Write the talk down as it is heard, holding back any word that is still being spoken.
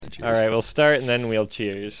cheers. All right, we'll start and then we'll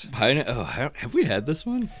cheers. Have we had this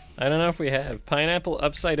one? I don't know if we have. Pineapple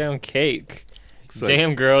upside down cake. It's like-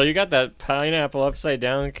 Damn, girl, you got that pineapple upside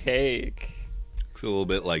down cake. It's a little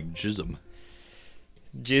bit like jism.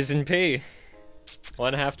 Jizz and pee.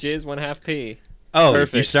 1/2 jizz, 1/2 pee. Oh,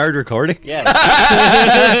 Perfect. you started recording? Yeah.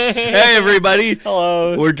 Hey, everybody.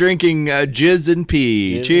 Hello. We're drinking jizz and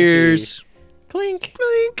pee. Jizz and Cheers. Clink.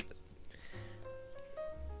 Clink.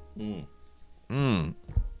 Mm. Mm.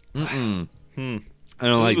 Hmm. I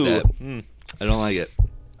don't like Ooh. that. Mm. I don't like it.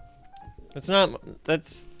 That's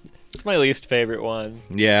my least favorite one.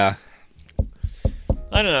 Yeah.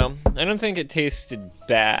 I don't know. I don't think it tasted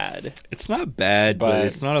bad. It's not bad, but But-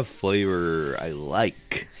 it's not a flavor I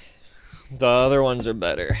like. The other ones are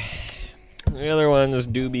better. The other ones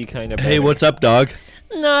do be kind of better. Hey, what's up, dog?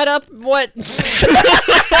 Not up what?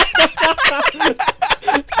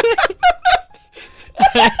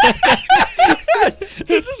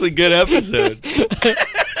 This is a good episode.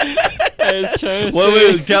 I was trying to What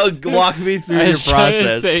say, would walk me through I your was trying to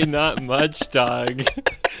process? say not much, dog.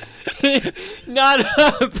 Not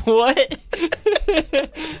up what?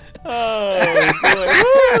 Oh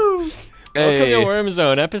boy. Woo. Welcome to Worm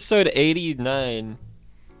Zone, episode 89.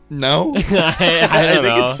 No, I don't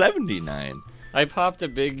think know. it's 79. I popped a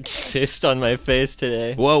big cyst on my face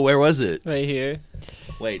today. Whoa, where was it? Right here.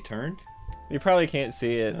 Wait, turned? You probably can't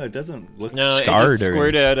see it. Oh, it doesn't look No, scarred. it just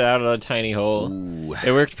squirted out of a tiny hole. Ooh,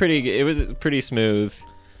 It worked pretty. It was pretty smooth.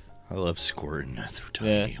 I love squirting through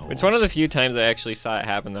tiny Yeah, holes. it's one of the few times I actually saw it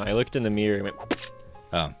happen. Though I looked in the mirror and went.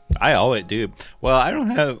 Oh, I always do. Well, I don't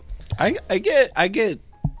have. I get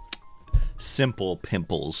simple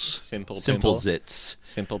pimples. Simple zits.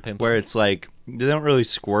 Simple pimple. Where it's like they don't really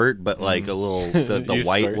squirt, but like a little the You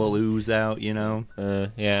white squirt. will ooze out, you know,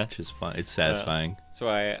 Yeah. which is fun. It's satisfying. So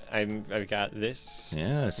I've got this.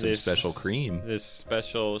 Yeah, some this special cream. This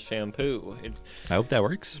special shampoo. It's I hope that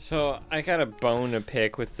works. so I got a bone to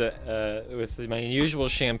pick with my usual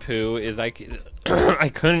shampoo. Is I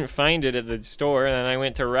couldn't find it at the store, and then I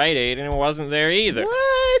went to Rite Aid, and it wasn't there either.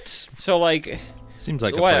 What? So like. Seems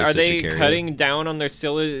like a What place are that should they carry cutting it. down on their It's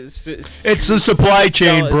the supply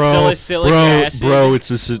chain, bro. salicylic acid? Bro, it's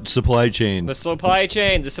the supply chain. The supply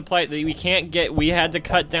chain, we can't get. We had to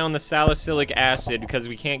cut down the salicylic acid because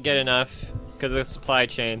we can't get enough because of the supply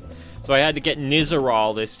chain. So I had to get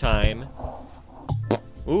Nizoral this time.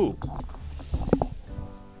 Ooh.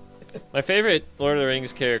 My favorite Lord of the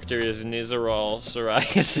Rings character is Nizoral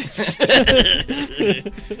Psoriasis.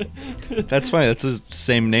 That's fine. That's the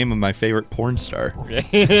same name of my favorite porn star.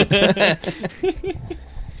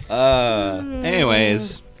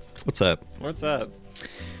 Anyways, what's up? What's up?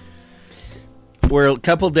 We're a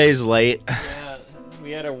couple days late. Yeah,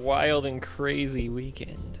 we had a wild and crazy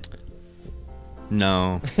weekend.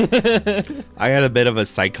 No. I had a bit of a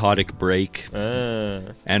psychotic break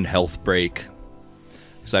and health break.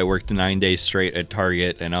 Because I worked 9 days straight at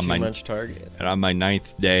Target, and on Too my much Target. and on my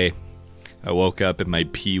 9th day, I woke up and my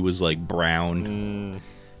pee was like brown.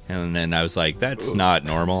 And then I was like, that's not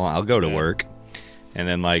normal. I'll go to work. And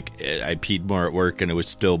then like I peed more at work and it was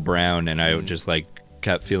still brown, and I just like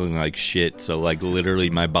kept feeling like shit. So like literally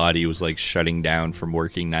my body was like shutting down from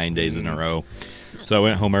working 9 days in a row. So I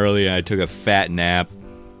went home early and I took a fat nap.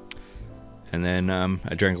 And then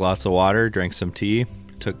I drank lots of water, drank some tea,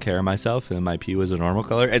 took care of myself, and my pee was a normal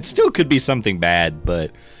color. It still could be something bad,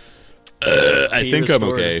 but I think I'm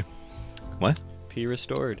restored. okay. What? Pee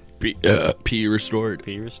restored. Pee restored.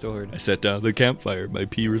 Pee restored. I sat down at the campfire. My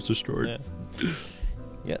pee was restored.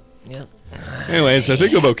 Yeah. Yep. Anyways, I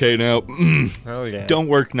think I'm okay now. Oh yeah. Don't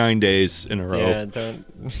work 9 days in a row. Yeah, don't.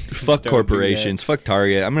 Fuck don't corporations. Fuck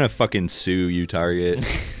Target. I'm gonna fucking sue you, Target,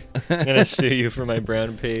 I'm gonna sue you for my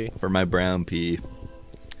brown pee. for my brown pee.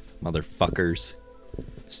 Motherfuckers.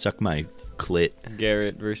 Suck my clit.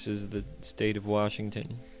 Garrett versus the state of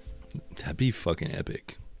Washington. That'd be fucking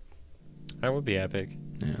epic. That would be epic.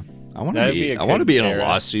 Yeah. I want to That'd be. be a I want to good be in a era.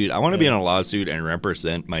 lawsuit. I want to be in Yeah. a lawsuit and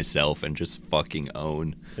represent myself and just fucking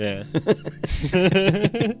own. Yeah.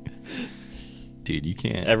 Dude, you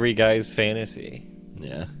can't. Every guy's fantasy.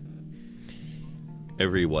 Yeah.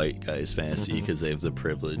 Every white guy's fantasy because they have the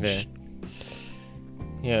privilege. Yeah.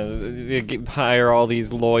 Yeah, hire all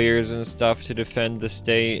these lawyers and stuff to defend the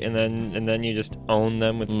state, and then you just own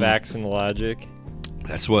them with facts and logic.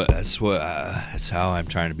 That's how I'm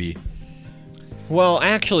trying to be. Well,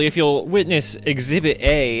 actually, if you'll witness Exhibit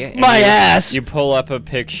A, and My ass! you pull up a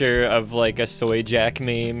picture of like a soy jack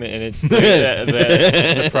meme, and it's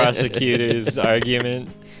the prosecutor's argument,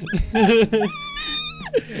 and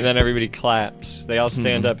then everybody claps. They all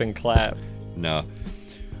stand up and clap. No.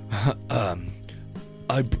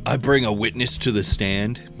 I bring a witness to the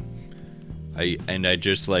stand. I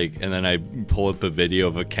just like, and then I pull up a video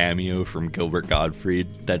of a cameo from Gilbert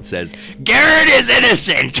Gottfried that says, "Garrett is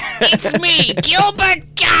innocent." It's me,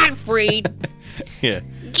 Gilbert Gottfried. Yeah.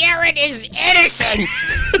 Garrett is innocent.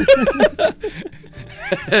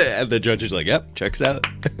 And the judge is like, "Yep, checks out."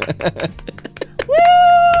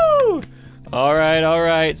 Woo! All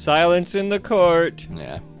right. Silence in the court.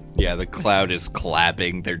 Yeah, the crowd is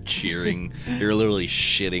clapping. They're cheering. They're literally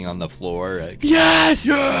shitting on the floor. Like, Yes!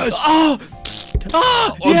 yes! Oh,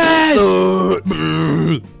 yes!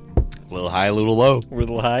 Little high, little low.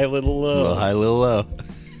 Little high, little low. Little high, little low.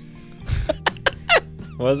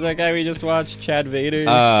 What was that guy we just watched? Chad Vader?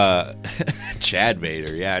 Chad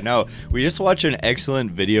Vader. Yeah, no. We just watched an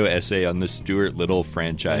excellent video essay on the Stuart Little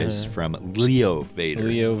franchise from Leo Vader.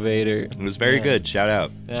 Leo Vader. It was very good. Shout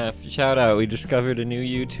out. Yeah, shout out. We discovered a new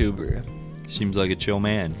YouTuber. Seems like a chill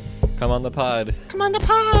man. Come on the pod. Come on the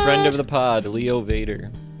pod. Friend of the pod, Leo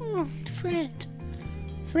Vader.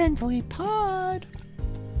 Friendly pod.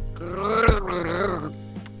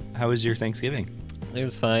 How was your Thanksgiving? It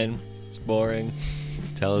was fine. It's boring.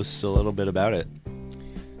 Tell us a little bit about it.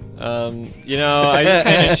 I just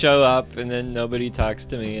kind of show up and then nobody talks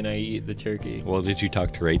to me and I eat the turkey. Well, did you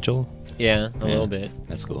talk to Rachel? Yeah, a little bit.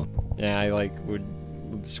 That's cool. Yeah, I would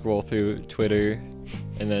scroll through Twitter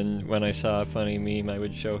and then when I saw a funny meme, I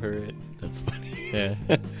would show her it. That's funny. Yeah.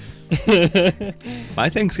 My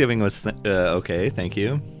Thanksgiving was okay, thank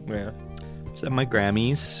you. Yeah. I was at my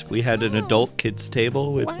Grammys. We had an adult kids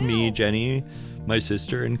table with me, Jenny, my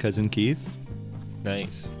sister, and cousin Keith.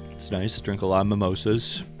 Nice. It's nice. Drink a lot of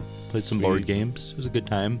mimosas. Played some board games. It was a good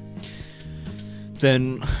time.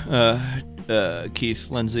 Then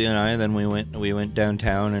Keith, Lindsay, and I. Then we went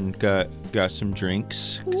downtown and got some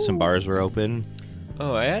drinks. Some bars were open.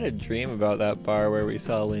 Oh, I had a dream about that bar where we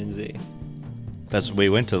saw Lindsay. We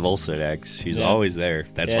went to Volsedex. She's Yeah. always there.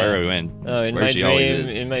 That's Yeah. where we went. Oh, That's in where my she always dream,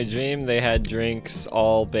 is. in my dream, they had drinks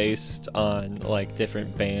all based on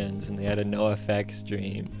different bands, and they had a NoFX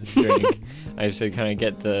drink. I said, "Can I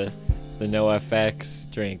get the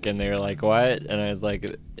NoFX drink?" And they were like, "What?" And I was like,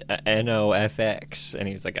 "NoFX," and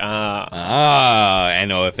he was like,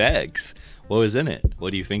 NoFX. What was in it?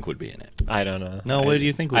 What do you think would be in it? I don't know. No, what do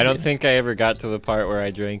you think would I be don't in it? think I ever got to the part where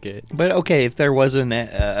I drank it. But okay, if there was a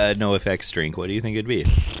NoFX drink, what do you think it'd be?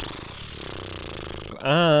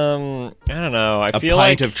 I don't know. I A feel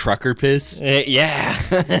pint like of trucker piss? yeah.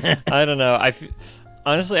 I don't know.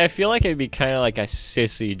 Honestly, I feel like it'd be kind of like a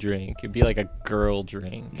sissy drink. It'd be like a girl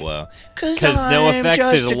drink. Well, Because NoFX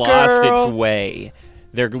has lost its way.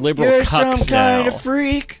 They're liberal cucks now.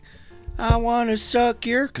 freak. I want to suck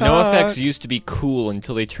your cock. NoFX used to be cool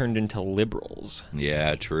until they turned into liberals.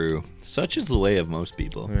 Yeah, true. Such is the way of most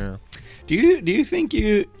people. Yeah. Do you think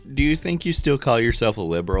you still call yourself a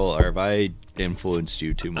liberal, or have I influenced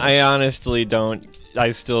you too much? I honestly don't.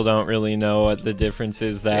 I still don't really know what the difference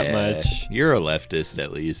is that much. You're a leftist,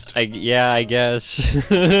 at least. I guess.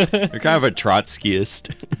 You're kind of a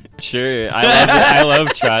Trotskyist. Sure. I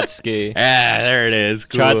love Trotsky. There it is.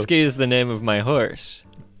 Cool. Trotsky is the name of my horse.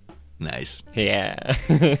 Nice. Yeah.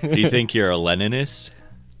 Do you think you're a Leninist?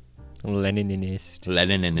 Leninist.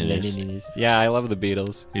 Leninist. Yeah, I love the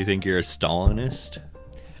Beatles. Do you think you're a Stalinist?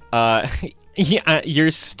 Yeah,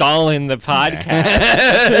 you're stalling the podcast.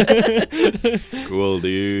 Cool,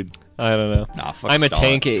 dude. I don't know. Nah, fuck I'm a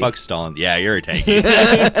Stalin. tanky. Fuck Stalin. Yeah, you're a tanky.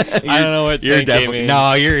 I don't know what You're tanky definitely means.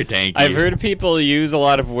 no. You're a tanky. I've heard people use a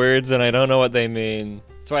lot of words and I don't know what they mean.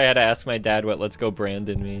 That's why I had to ask my dad what "Let's Go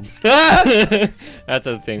Brandon" means. That's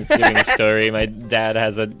a Thanksgiving story. My dad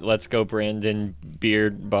has a "Let's Go Brandon"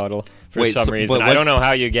 beer bottle for Wait, some so- reason. but I what- don't know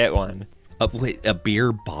how you get one. Wait, a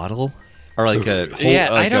beer bottle, or like a whole, Yeah,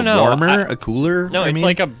 I like don't a know. warmer, a cooler? No, I it's mean?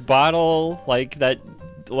 like a bottle like that,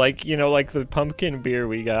 like the pumpkin beer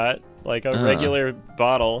we got, like a regular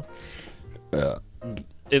bottle.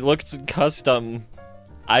 It looks custom.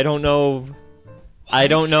 I don't know. I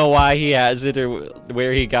don't know why he has it or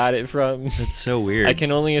where he got it from. That's so weird. I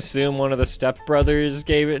can only assume one of the stepbrothers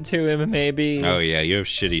gave it to him, maybe. Oh yeah, you have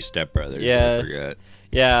shitty stepbrothers. Yeah. I forgot.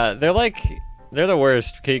 Yeah, they're the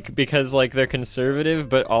worst because they're conservative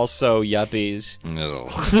but also yuppies. Ugh,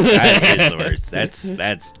 that is the worst.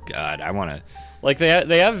 That's God. I want to. Like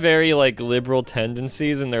they have very liberal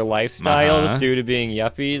tendencies in their lifestyle due to being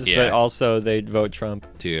yuppies, Yeah. but also they vote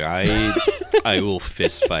Trump. Dude, I will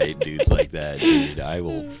fist fight dudes like that, dude. I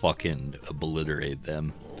will fucking obliterate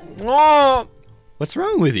them. Oh, What's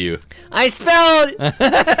wrong with you? I spelled.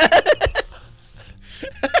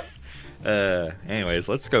 Anyways,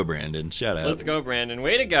 let's go, Brandon. Shut up. Let's go, Brandon.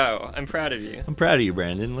 Way to go! I'm proud of you. I'm proud of you,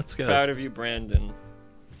 Brandon. Let's go. Proud of you, Brandon.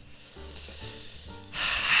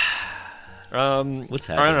 What's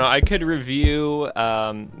I don't happening? know. I could review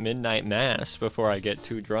Midnight Mass before I get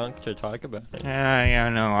too drunk to talk about it. Yeah,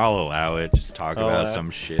 no, I'll allow it. Just talk about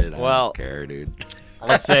some shit. I Well- don't care, dude.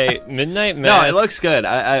 Let's say Midnight Mass. No, it looks good.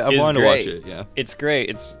 I is want to watch great. it. Yeah. It's great.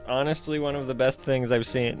 It's honestly one of the best things I've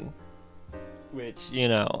seen. Which, you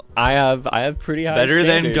know, I have pretty high Better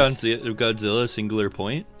than standards. Godzilla Singular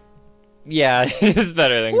Point. Yeah, it's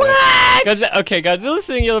better than What? Godzilla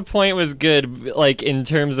Singular Point was good, like in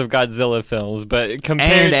terms of Godzilla films, but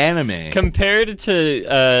compared anime. compared to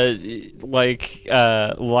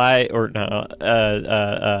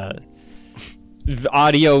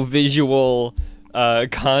audio visual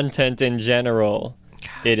content in general,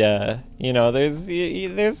 it you know, there's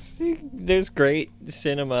great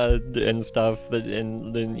cinema and stuff that,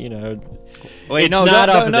 and then, you know, Wait, it's no, not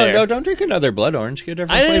no, up no, there. no, don't drink another blood orange. Get a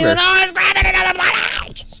different I didn't flavor. even know I was Grabbing another blood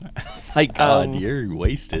orange. My God, Um, you're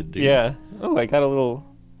wasted, dude. Yeah. Oh, I got a little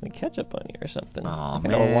like, ketchup on you or something. Aw, I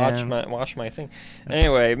gotta man. wash my thing.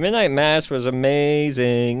 Anyway, Midnight Mass was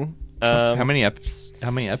amazing. How many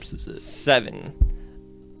eps is it? 7.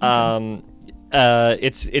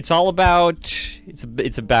 It's all about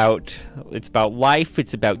it's about life.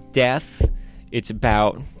 It's about death. It's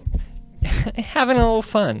about having a little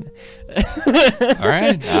fun. All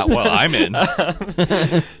right. Well, I'm in. No,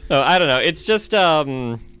 I don't know. It's just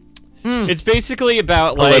it's basically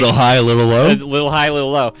about A like little high, a little low. a little high, a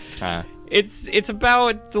little low. Ah. It's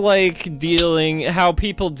about like how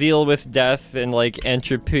people deal with death and like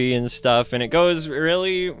entropy and stuff, and it goes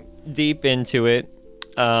really deep into it.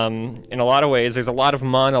 In a lot of ways, there's a lot of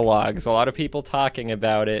monologues, a lot of people talking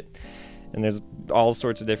about it, and there's all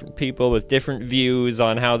sorts of different people with different views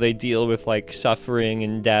on how they deal with like suffering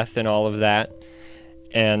and death and all of that.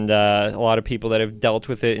 And a lot of people that have dealt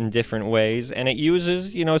with it in different ways, and it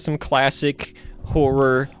uses, you know, some classic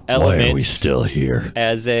horror elements here?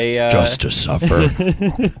 as a To suffer.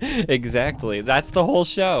 exactly. That's the whole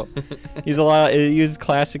show. It uses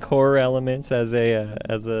classic horror elements as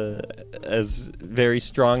very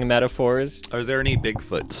strong metaphors. Are there any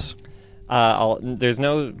Bigfoots? There's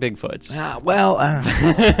no Bigfoots.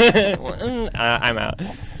 I'm out.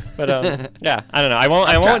 But yeah, I don't know. I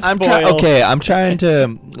won't spoil. I'm trying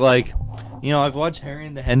to like, you know, I've watched Harry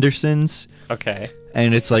and the Hendersons, Okay.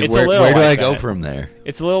 and it's like, It's a where little do like I go that. from there?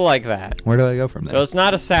 It's a little like that. Where do I go from there? Well, it's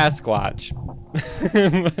not a Sasquatch. All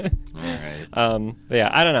right. But yeah,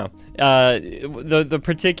 I don't know. The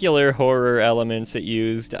particular horror elements it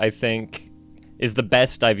used, I think, is the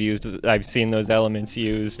best I've seen those elements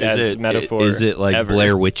used as metaphor. Is it like ever.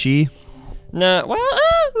 Blair Witchy? No,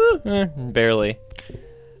 well, barely.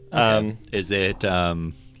 Is it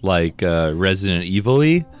like Resident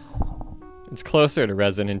Evil-y? It's closer to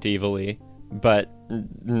Resident Evil-y, but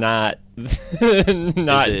not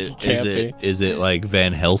campy. Is it like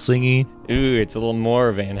Van Helsing-y? Ooh, it's a little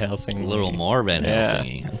more Van Helsing. A little more Van Yeah.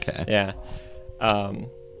 Helsing-y. Okay. Yeah.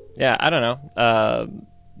 Yeah, I don't know.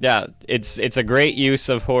 Yeah, it's a great use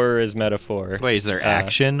of horror as metaphor. Wait, is there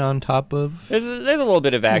action on top of? There's a little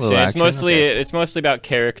bit of action. little It's action, it's mostly about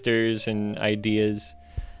characters and ideas.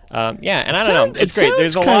 Yeah, and I don't know. It's great.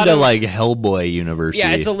 There's a kind lot of like Hellboy University.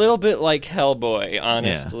 yeah. It's a little bit like Hellboy,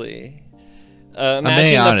 honestly. being Imagine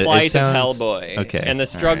the honest, it plight sounds- of Hellboy, okay, and the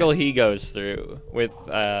struggle alright. he goes through with.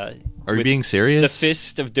 Are you with being serious? The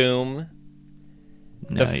Fist of Doom.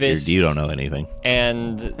 No, the fist. you don't know anything.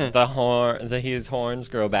 And his horns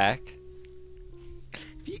grow back.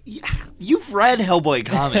 You've read Hellboy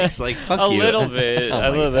comics, like fuck A you. little bit. Oh a my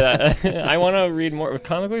little bit. I want to read more.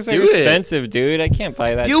 Comic books are Do it. expensive, dude. I can't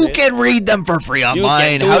buy that. You shit. can read them for free You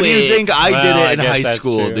online. can do How do you it. think I Well, did I it in guess high that's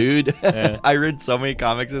school, true. dude? Yeah. I read so many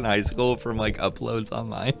comics in high school from like uploads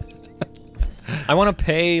online. I want to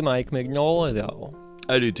pay Mike Mignola though.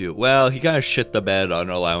 I do too. Well, he kind of shit the bed on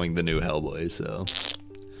allowing the new Hellboy, so.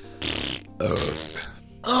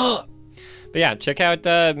 But yeah, check out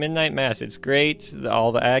Midnight Mass. It's great.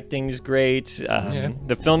 All the acting is great.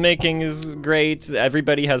 The filmmaking is great.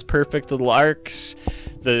 Everybody has perfect little arcs.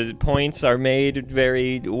 The points are made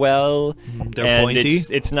very well. They're and pointy.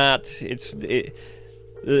 It's not. The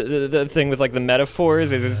thing with like the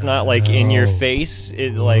metaphors is it's not like in your face.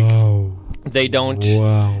 It like they don't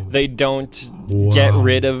get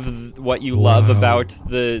rid of what you love about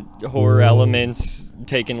the horror elements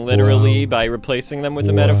taken literally by replacing them with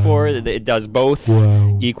a metaphor. It does both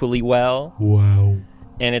equally well.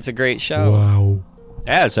 And it's a great show.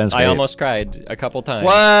 Yeah, it sounds great. I almost cried a couple times.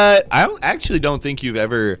 What? Actually don't think you've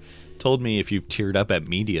ever told me if you've teared up at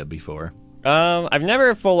media before. I've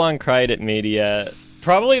never full on cried at media.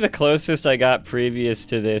 Probably the closest I got previous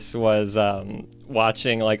to this was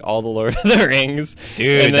watching like all the Lord of the Rings. Dude,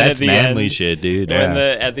 and then that's at the manly end, shit, dude. When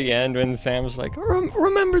Yeah. at the end, when Sam's like,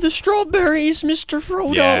 "Remember the strawberries, Mr.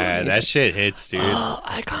 Frodo?" Yeah, And he's that like, shit hits, dude. Oh,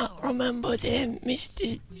 I can't remember them,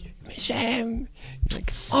 Mr. Sam.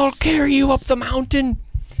 Like, I'll carry you up the mountain.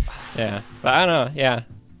 yeah, but I don't know. Yeah,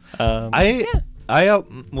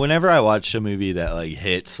 Whenever I watch a movie that like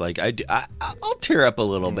hits, like I'll tear up a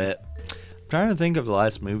little bit. I'm trying to think of the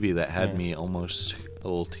last movie that had me almost a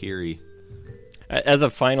little teary. As a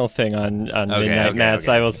final thing on Midnight Mass,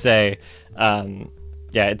 I will say,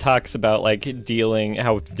 it talks about like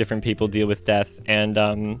how different people deal with death, and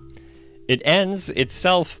it ends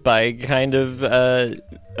itself by kind of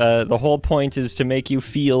the whole point is to make you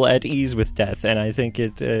feel at ease with death, and I think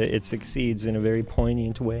it succeeds in a very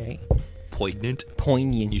poignant way. Poignant?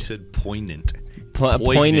 Poignant. You said poignant.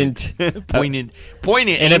 Poignant. Poignant.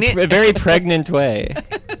 Poignant. In ain't a it? very pregnant way.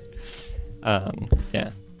 Yeah.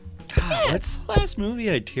 God, what's the last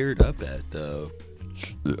movie I teared up at though?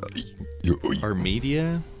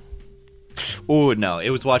 Armedia? Oh no, it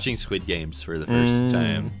was watching Squid Games for the first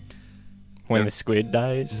time. When the squid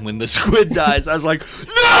dies. When the squid dies, I was like,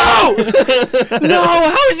 no! No,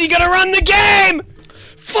 how is he gonna run the game?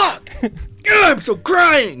 Fuck! I'm so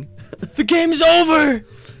crying! The game's over.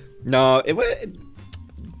 No,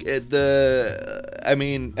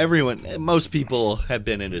 most people have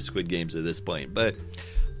been into Squid Games at this point, but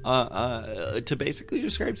to basically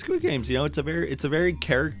describe Squid Games, it's a very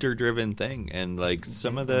character-driven thing, and like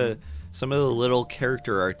some of the little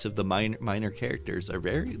character arts of the minor characters are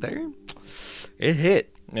it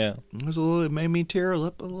hit. Yeah. It made me tear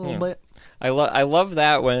up a little bit. I love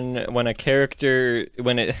that when a character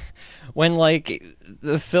when like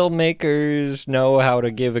the filmmakers know how to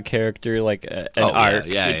give a character like an arc.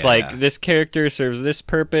 It's like this character serves this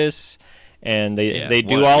purpose, and they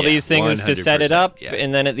do all these things to set it up,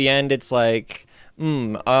 and then at the end it's like,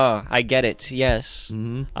 I get it. Yes,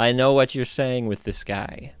 I know what you're saying with this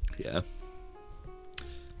guy. Yeah.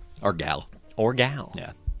 Or gal.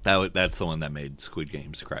 Yeah. That's the one that made Squid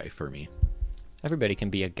Games cry for me. Everybody can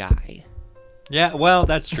be a guy. Yeah, well,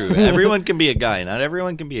 that's true. Everyone can be a guy. Not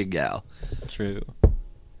everyone can be a gal. True.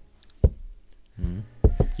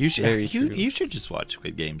 You should. Very true. You should just watch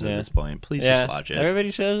Squid Games at this point. Please just watch it. Everybody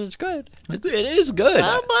says it's good. It is good.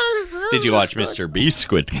 Did you watch Mr. Beast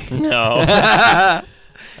Squid Games? No.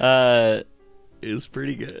 It was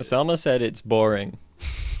pretty good. Selma said it's boring.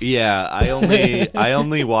 Yeah, I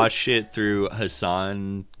only watched it through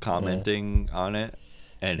Hassan commenting on it,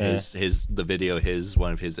 and the video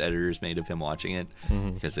one of his editors made of him watching it,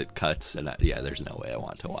 because it cuts, and there's no way I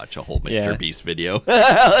want to watch a whole Mr. Beast video.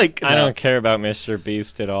 I don't care about Mr.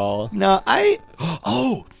 Beast at all. No, I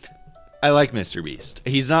like Mr. Beast.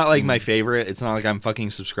 He's not like my favorite. It's not like I'm fucking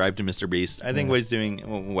subscribed to Mr. Beast. I think what he's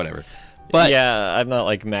doing, whatever. But yeah, I'm not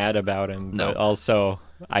like mad about him. No. But also,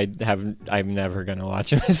 I'm never gonna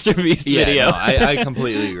watch a Mr. Beast video. No, I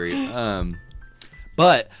completely agree.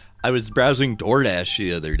 But I was browsing DoorDash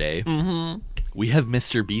the other day. Mm-hmm. We have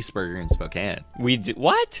Mr. Beast Burger in Spokane. We do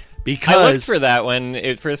what? Because I looked for that when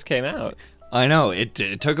it first came out. I know it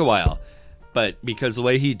took a while, but because the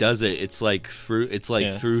way he does it, it's like through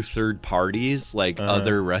third parties. Like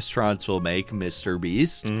other restaurants will make Mr.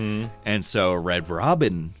 Beast, and so Red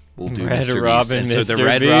Robin will do Mr. Beast. And so the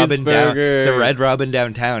Red Robin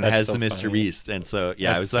downtown has the Mr. Beast. And so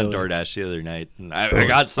I was on DoorDash the other night, and I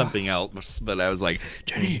got something else, but I was like,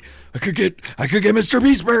 Jenny, I could get Mr.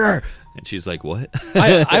 Beast burger, and she's like, what?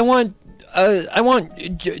 I want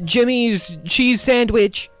Jimmy's cheese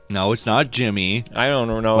sandwich. No, it's not Jimmy. I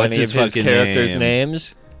don't know What's any his of his fucking characters' name?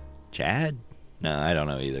 names. Chad? No, I don't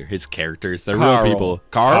know either. His characters, they're Carl. real people.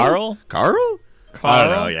 Carl? Carl? I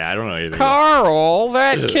don't know. Yeah, I don't know either. Carl,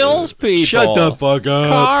 that kills people. Shut the fuck up.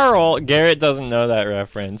 Carl. Garrett doesn't know that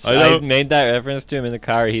reference. I made that reference to him in the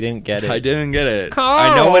car. He didn't get it. I didn't get it.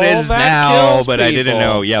 Carl, I know it is that now, kills but I didn't people.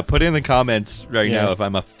 know. Yeah, put in the comments right Yeah. now if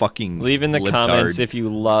I'm a fucking Leave in the libtard. comments if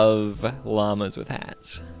you love llamas with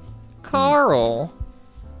hats. Carl.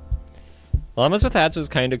 Llamas with Hats was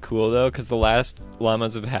kind of cool, though, because the last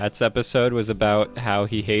Llamas with Hats episode was about how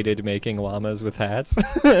he hated making llamas with hats.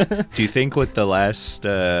 Do you think with the last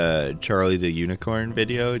Charlie the Unicorn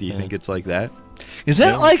video, do you think it's like that? Is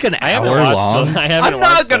that like an I haven't hour watched long? them. I haven't I'm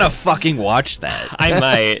not watched gonna them. fucking watch that. I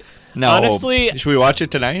might. No. Honestly, Should we watch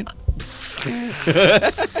it tonight?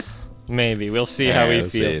 maybe. We'll see All how right, we we'll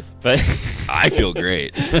feel. see. But I feel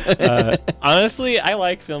great. honestly, I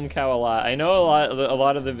like Film Cow a lot. I know a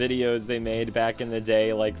lot of the videos they made back in the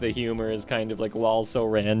day, like the humor is kind of like lol so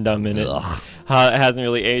random and it hasn't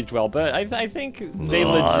really aged well. But I think they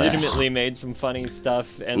legitimately made some funny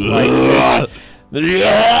stuff and like. As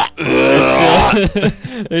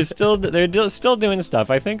they're still doing stuff.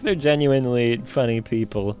 I think they're genuinely funny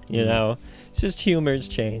people. You know, it's just humor's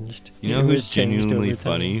changed. You know who's changed genuinely over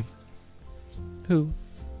time. funny? Who?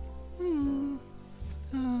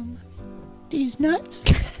 These nuts.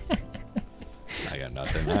 I got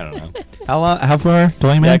nothing. I don't know. How far?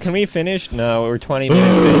 20 Yeah, minutes? can we finish? No, we're 20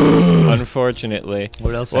 minutes in, unfortunately.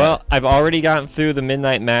 What else? Well, I've already gotten through the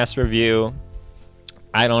Midnight Mass review.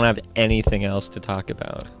 I don't have anything else to talk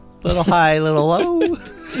about. Little high, little low.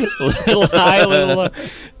 Little high, little low.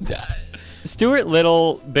 Stuart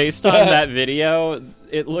Little, based on that video,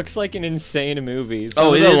 it looks like an insane movie. Some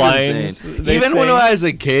Oh, of it the is lines insane. they Even when say- I was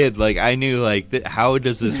a kid, like I knew, like how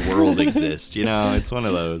does this world exist? You know, it's one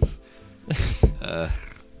of those.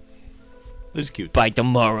 It's cute. By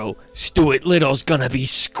tomorrow, Stuart Little's gonna be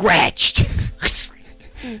scratched.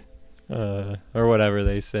 or whatever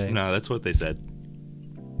they say. No, that's what they said.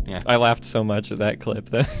 I laughed so much at that clip.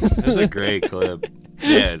 This is a great clip.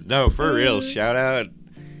 Yeah, no, for real. Shout out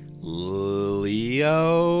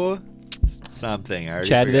Leo something. I already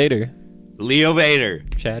Chad forgot. Vader. Leo Vader.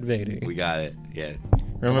 Chad Vader. We got it. Yeah.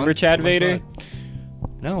 Remember Chad Vader?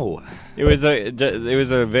 No. It was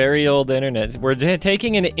a very old internet. We're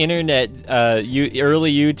taking an internet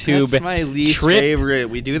early YouTube That's my least trip favorite.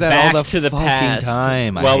 We do that back all the to the fucking past.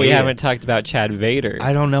 time. I Well, we hate haven't it. talked about Chad Vader.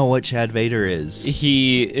 I don't know what Chad Vader is.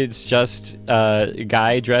 It's just a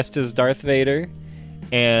guy dressed as Darth Vader,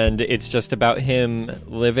 and it's just about him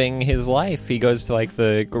living his life. He goes to like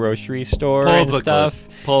the grocery store Pull up and a clip. stuff,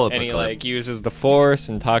 Pull up and a he clip. like uses the Force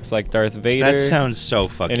and talks like Darth Vader. That sounds so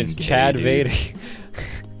fucking and it's gay, Chad dude. Vader.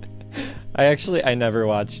 I never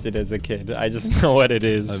watched it as a kid. I just know what it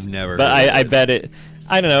is. I've never But heard of I it. bet it.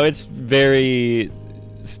 I don't know. It's very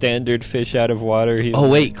standard fish out of water. Oh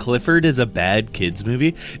wait, Clifford is a bad kids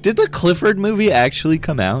movie. Did the Clifford movie actually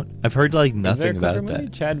come out? I've heard like Is there a nothing Clifford about movie?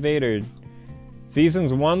 that. Chad Vader.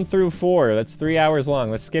 Seasons 1 through 4. That's 3 hours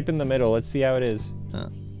long. Let's skip in the middle. Let's see how it is.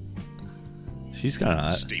 She's kind of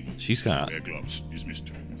hot. Stable. She's kind Wear of. gloves is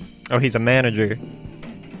Mr. Oh, he's a manager.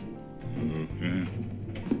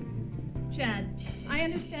 Chad, I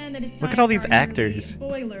understand that it's Look time at all these for our yearly actors.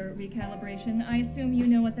 boiler recalibration. I assume you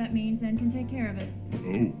know what that means and can take care of it.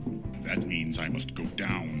 Oh, that means I must go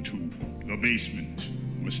down to the basement.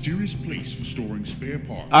 A mysterious place for storing spare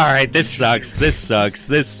parts. All right, this sucks. This sucks.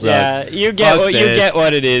 This sucks. Yeah, you get Fuck what you this. get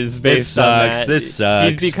what it is based on sucks. that. This sucks.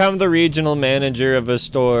 He's become the regional manager of a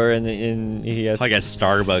store, and he has Like a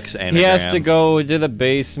Starbucks anagram. he has to go to the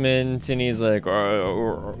basement, and he's like,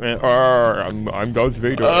 I'm Darth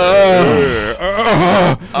Vader.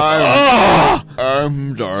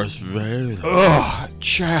 I'm Darth Vader.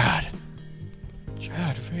 Chad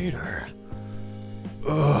Vader.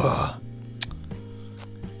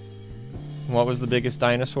 What was the biggest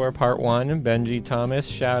dinosaur? Part 1. Benji Thomas,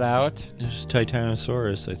 shout out. There's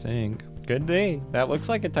Titanosaurus, I think. Could be. That looks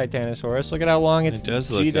like a Titanosaurus. Look at how long its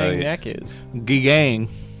does look G-dang like it. neck is. Gang.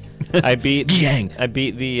 I beat Gang. I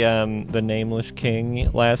beat the Nameless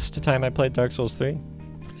King last time I played Dark Souls 3.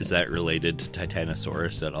 Is that related to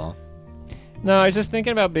Titanosaurus at all? No, I was just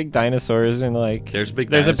thinking about big dinosaurs and like There's big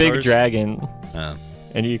a big dinosaurs? dragon, Oh.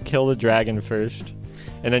 and you kill the dragon first,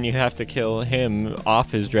 and then you have to kill him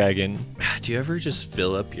off his dragon. Do you ever just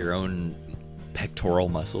fill up your own pectoral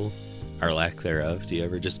muscle? Or lack thereof? Do you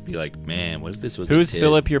ever just be like, man, what if this was a Who's kid?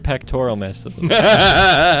 fill up your pectoral muscle?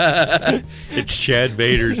 It's Chad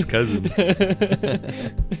Vader's cousin.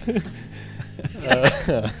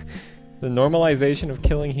 The normalization of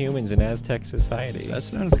killing humans in Aztec society. That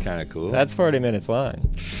sounds kind of cool. That's 40 minutes long.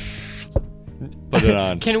 Put it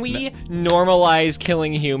on. Can we normalize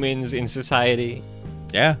killing humans in society?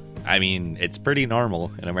 Yeah. I mean, it's pretty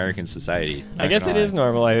normal in American society. I guess it is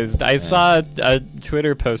normalized. I saw a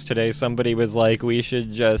Twitter post today. Somebody was like, we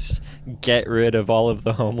should just get rid of all of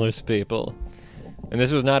the homeless people. And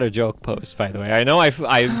this was not a joke post, by the way. I know I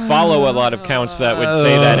follow a lot of accounts that would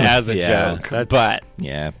say that as a joke, but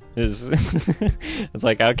yeah. it's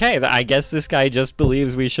like, okay, I guess this guy just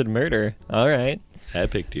believes we should murder. All right.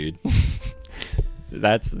 Epic, dude.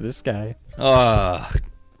 That's this guy.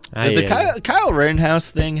 Did the Kyle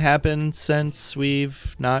Rittenhouse thing happen since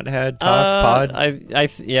we've not had Talk Pod? I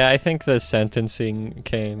think the sentencing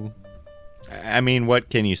came. I mean, what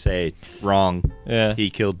can you say? Wrong. Yeah. He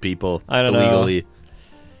killed people I don't know. illegally.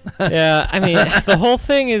 Yeah, I mean, the whole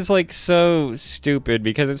thing is like so stupid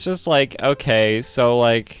because it's just like, okay, so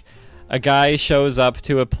like a guy shows up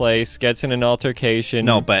to a place, gets in an altercation.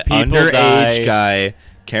 No, but people underage die. guy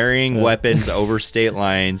carrying weapons over state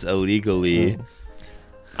lines illegally.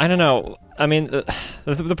 I don't know. I mean,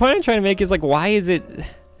 the point I'm trying to make is like, why is it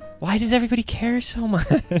why does everybody care so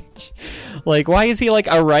much? Like, why is he like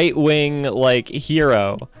a right-wing like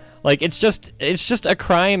hero? Like, it's just a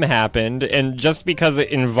crime happened, and just because it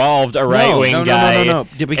involved a right-wing guy Yeah,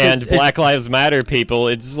 because and Black Lives Matter people,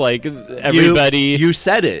 it's like everybody. You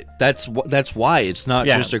said it. That's why it's not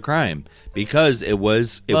just a crime, because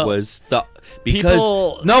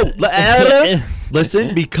people-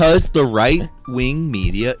 listen, because the right-wing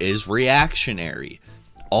media is reactionary.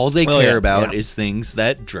 All they care about is things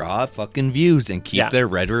that draw fucking views and keep their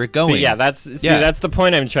rhetoric going. That's the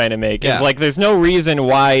point I'm trying to make. Yeah. Is like there's no reason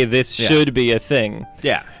why this should be a thing.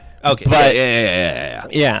 Yeah. Okay. But-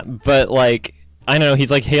 yeah. But like, I don't know, he's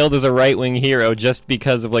like hailed as a right-wing hero just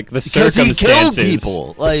because of like the Because he circumstances. killed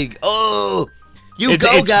people. Like, It's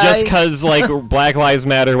guy. just because like Black Lives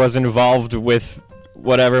Matter was involved with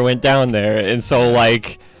whatever went down there, and so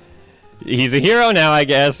like he's a hero now, I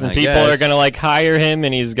guess, and people are gonna like hire him,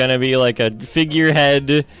 and he's gonna be like a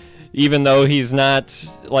figurehead, even though he's not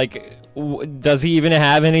like. Does he even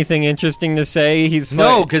have anything interesting to say?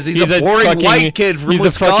 No, because he's a boring white kid from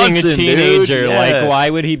Wisconsin, he's a fucking teenager. dude. Yeah. Like, why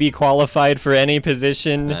would he be qualified for any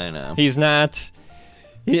position? I know. He's not.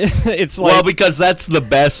 It's like, Well, because that's the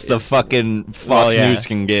best the fucking Fox News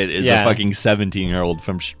can get is a fucking 17-year-old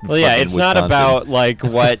from well, yeah, fucking it's not Wisconsin. about like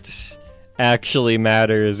what actually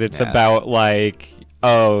matters. It's about like,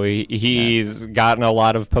 oh, he's gotten a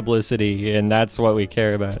lot of publicity, and that's what we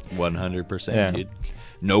care about. 100%, dude.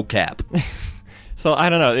 No cap. So I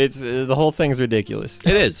don't know. It's the whole thing's ridiculous.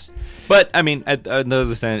 It is. But, I mean, at the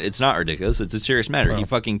other hand, it's not ridiculous. It's a serious matter. He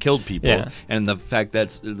fucking killed people. Yeah. And the fact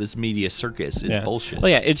that this media circus is bullshit.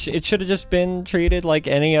 Well, yeah, it should have just been treated like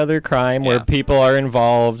any other crime where people are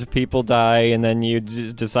involved, people die, and then you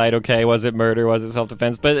just decide, okay, was it murder, was it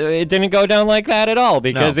self-defense? But it didn't go down like that at all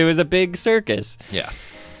because it was a big circus. Yeah.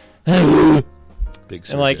 Big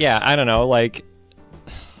circus. And, like, yeah, I don't know, like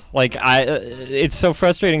it's so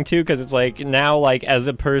frustrating too because it's like now, like, as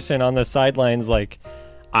a person on the sidelines, like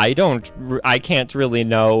I can't really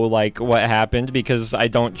know like what happened because I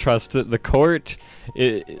don't trust the court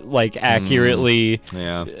like accurately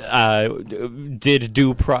did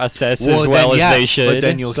due process as well as they should. But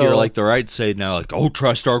then you'll hear like the right say now, like, oh,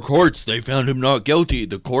 trust our courts, they found him not guilty,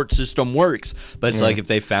 the court system works. But it's like if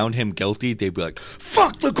they found him guilty, they'd be like,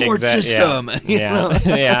 fuck the court system.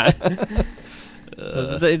 Yeah.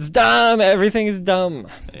 It's dumb. Everything is dumb.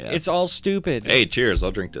 Yeah. It's all stupid. Hey, cheers.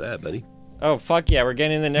 I'll drink to that, buddy. Oh, fuck yeah. We're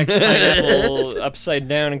getting the next pineapple upside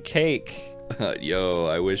down cake. Yo,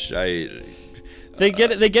 I wish I... They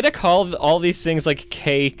get to call all these things like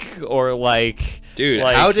cake or like... Dude,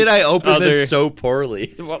 like how did I open this so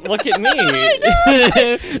poorly? Well, look at me.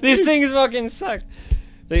 These things fucking suck.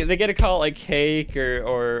 They get to call it like cake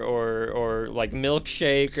or like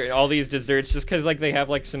milkshake or all these desserts just because like they have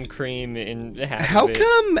like some cream in half How of it.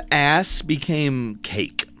 come ass became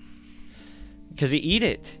cake? Because you eat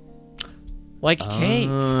it. Like cake.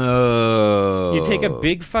 Oh. You take a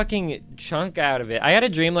big fucking chunk out of it. I had a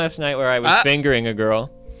dream last night where I was fingering a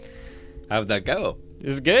girl. How'd that go? It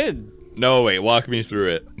was good. No, wait, walk me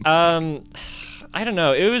through it. I don't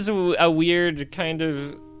know. It was a weird kind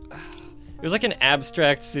of... It was like an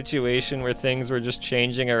abstract situation where things were just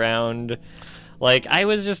changing around. Like, I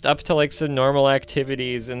was just up to, like, some normal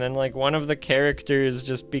activities, and then, like, one of the characters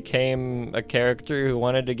just became a character who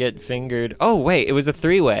wanted to get fingered. Oh, wait, it was a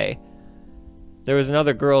three-way. There was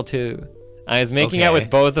another girl, too. I was making out with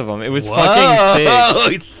both of them. It was fucking sick. Oh,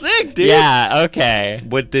 it's sick, dude. Yeah, okay.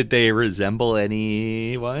 What, did they resemble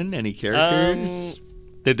anyone? Any characters?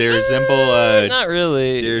 Did they resemble, not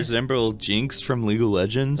really. Did they resemble Jinx from League of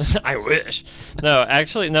Legends? I wish. No,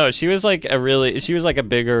 actually, no. She was like a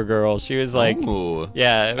bigger girl. She was like, ooh,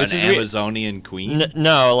 yeah, an Amazonian queen.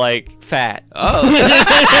 No, like fat. Oh,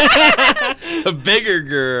 a bigger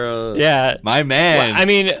girl. Yeah, my man. Well, I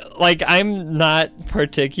mean, like, I'm not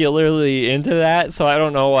particularly into that, so I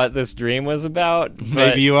don't know what this dream was about.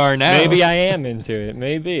 Maybe you are now. Maybe I am into it.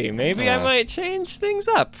 Maybe I might change things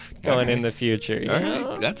up going in the future. You know?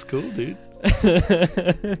 That's cool, dude.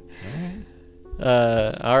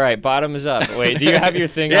 All right, bottoms up. Wait, do you have your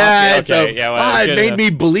thing yeah, up? It's okay, yeah, well, it made me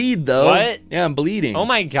bleed, though. What? Yeah, I'm bleeding. Oh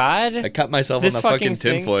my god. I cut myself this on the fucking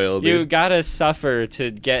tinfoil, dude. You gotta suffer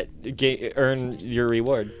to earn your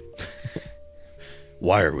reward.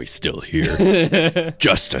 Why are we still here?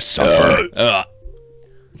 Just to suffer. I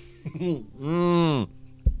don't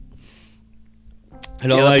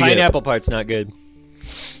like the pineapple it. part's not good.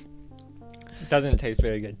 It doesn't taste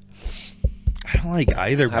very good. I don't like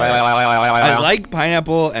either pineapple. I like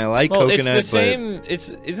pineapple and I like coconut. It's the same.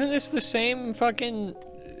 Isn't this the same fucking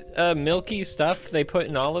milky stuff they put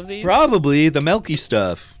in all of these? Probably the milky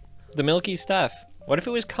stuff. The milky stuff. What if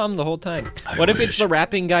it was cum the whole time? What if it's the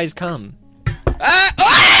rapping guy's cum?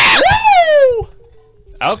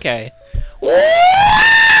 Okay.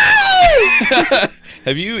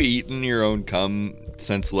 Have you eaten your own cum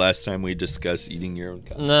since the last time we discussed eating your own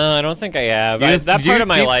cum? No, I don't think I have. That You- part of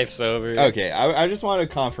my you- life's over. Okay, I just want a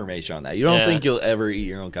confirmation on that. You don't Yeah. think you'll ever eat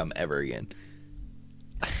your own cum ever again?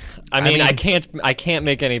 I mean, mean- I can't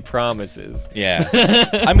make any promises. Yeah.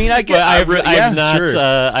 I mean, I get. But I've not Sure.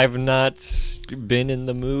 I've not been in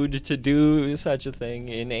the mood to do such a thing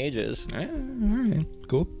in ages. All right,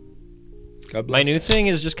 cool. God bless. My new thing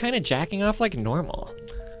is just kind of jacking off like normal.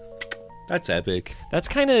 That's epic, That's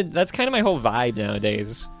kind of my whole vibe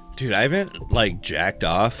nowadays. dude. I haven't like jacked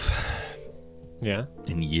off Yeah.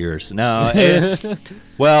 in years. No.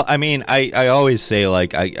 Well, I mean, I always say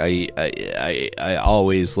like I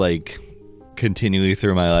always like continually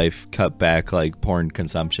through my life cut back like porn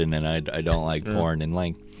consumption, and I don't like porn, and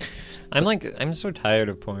like I'm so tired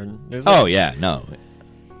of porn. There's oh yeah, no.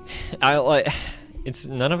 I like it's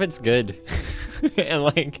none of it's good. And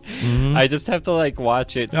like I just have to like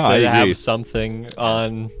watch it No, to I agree. have something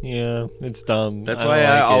on. Yeah, it's dumb. That's don't why I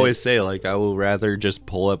like it. always say like I will rather just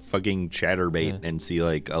pull up fucking Chatterbait and see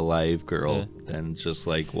like a live girl than just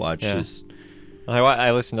like watch Yeah. this. I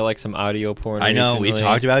listen to like some audio porn. I know we recently.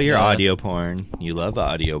 talked about your Yeah. audio porn. You love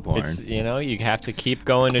audio porn. It's you have to keep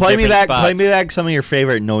going to Play me different back. spots. Play me back some of your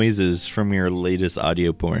favorite noises from your latest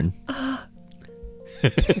audio porn.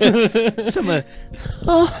 Some of,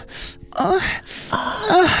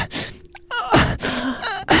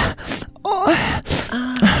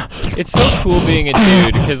 It's so cool being a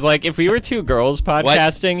dude because like if we were two girls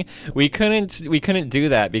podcasting, we couldn't do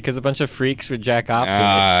that because a bunch of freaks would jack off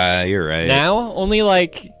to it. you're right. Now only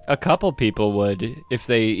like a couple people would if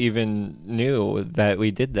they even knew that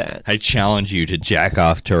we did that. I challenge you to jack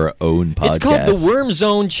off to our own podcast. It's called the Worm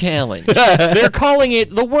Zone Challenge. They're calling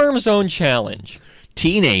it the Worm Zone Challenge.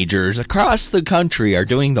 Teenagers across the country are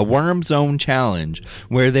doing the Worm Zone Challenge,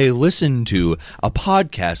 where they listen to a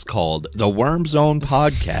podcast called the Worm Zone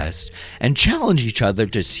Podcast and challenge each other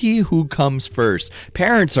to see who comes first.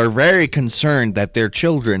 Parents are very concerned that their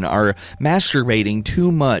children are masturbating too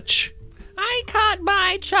much. I caught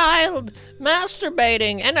my child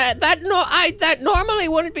masturbating, and that normally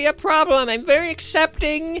wouldn't be a problem. I'm very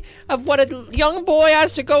accepting of what a young boy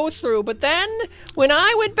has to go through. But then, when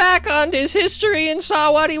I went back on his history and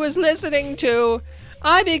saw what he was listening to,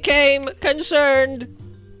 I became concerned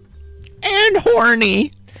And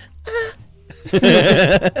horny.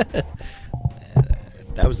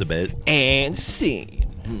 That was a bit. And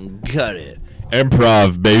scene. Cut it.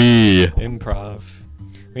 Improv, baby. Improv.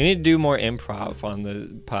 We need to do more improv on the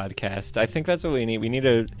podcast. I think that's what we need. We need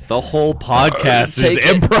to. The whole podcast is Take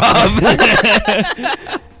it.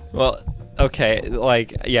 improv. Well, okay,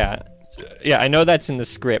 like, yeah. I know that's in the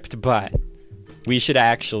script, but we should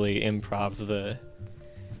actually improv the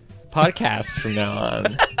podcast from now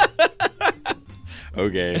on.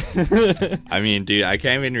 Okay. I mean, dude, I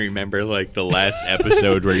can't even remember like the last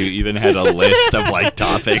episode where you even had a list of like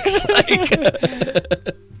topics. Like,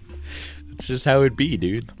 it's just how it'd be,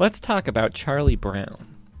 dude. Let's talk about Charlie Brown.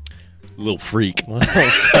 Little freak.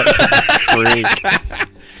 Freak.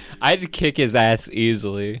 I'd kick his ass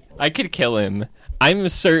easily. I could kill him. I'm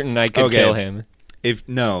certain I could Okay. kill him.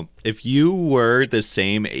 If you were the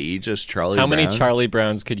same age as Charlie How Brown, many Charlie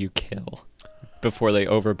Browns could you kill before they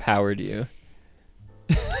overpowered you?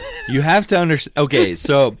 you have to understand. Okay,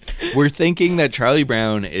 so we're thinking that Charlie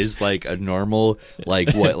Brown is like a normal, like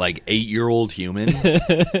 8-year-old human.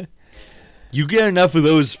 You get enough of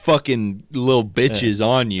those fucking little bitches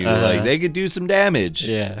on you, like they could do some damage.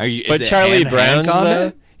 Yeah. Is it Charlie hand-to-hand Brown's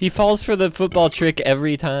combat? though, he falls for the football trick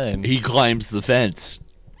every time. He climbs the fence.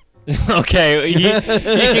 Okay, he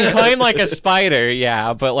can climb like a spider,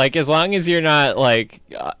 yeah, but like as long as you're not like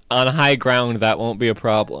on high ground, that won't be a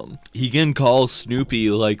problem. He can call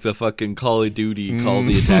Snoopy like the fucking Call of Duty call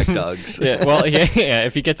the attack dogs. Yeah, well, yeah,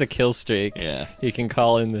 if he gets a kill streak, Yeah. he can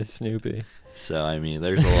call in the Snoopy. So I mean,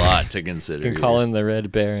 there's a lot to consider. He can call here. in the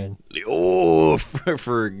Red Baron. Oh,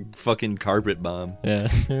 for fucking carpet bomb, Yeah,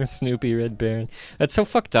 Snoopy Red Baron. That's so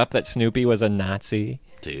fucked up that Snoopy was a Nazi.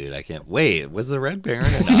 dude. I can't wait. Was the Red Baron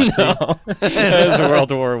a Nazi? No, it was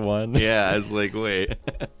World War One. Yeah, I was like, wait.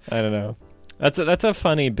 I don't know. That's a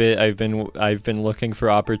funny bit. I've been looking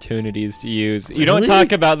for opportunities to use. You don't Really?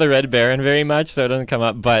 talk about the Red Baron very much, so it doesn't come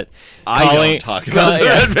up. But I don't talk about the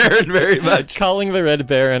Red Baron very much. calling the Red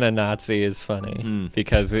Baron a Nazi is funny Hmm.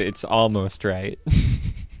 because it's almost right.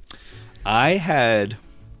 I had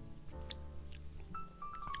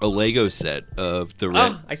a Lego set of the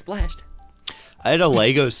Red. I splashed. I had a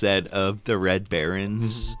Lego set of the Red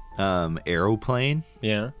Barons aeroplane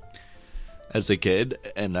Yeah. as a kid,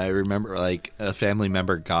 and I remember like a family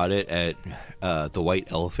member got it at the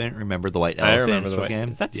White Elephant. Remember the White I Elephant? remember the Spokane?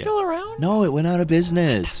 Is that Yeah. still around? No, it went out of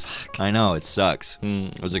business. I know, it sucks.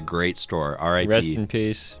 It was a great store. R.I.P. Rest in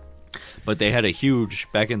peace. But they had a huge,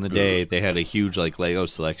 back in the day, they had a huge like Lego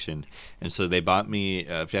selection, and so they bought me,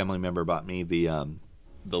 a family member bought me the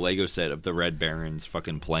Lego set of the Red Baron's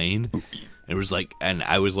fucking plane. It was like, and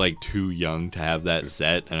I was like too young to have that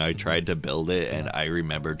set, and I tried to build it, and I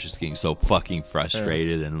remember just getting so fucking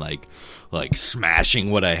frustrated and like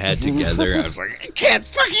smashing what I had together. I was like, I can't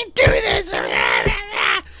fucking do this.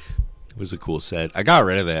 It was a cool set. I got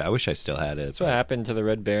rid of it. I wish I still had it. That's what happened to the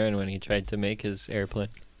Red Baron when he tried to make his airplane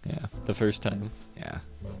Yeah, the first time, yeah,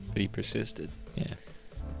 but he persisted. yeah.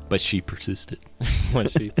 But she persisted. When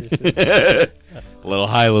she persisted. A little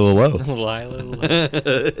high, a little low. Lie, little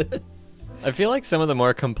lie. I feel like some of the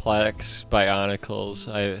more complex Bionicles,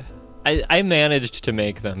 I managed to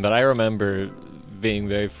make them, but I remember being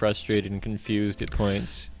very frustrated and confused at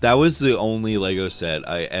points. That was the only Lego set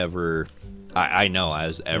I know I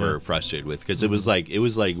was ever frustrated with, because it was like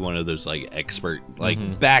one of those like expert,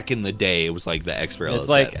 like back in the day it was like the expert. It's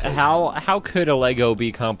Lego like set. how could a Lego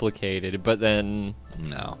be complicated? But then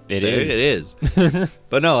No, It It is. is.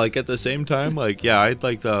 But no, like at the same time, like yeah, I had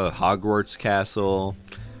like the Hogwarts castle.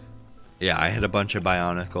 Yeah, I had a bunch of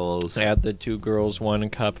Bionicles. I had the 2 girls 1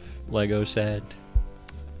 cup Lego set.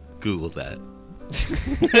 Google that.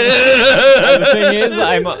 The thing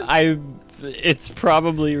is, it's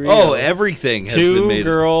probably real. Oh, everything has been 2 made.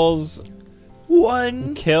 girls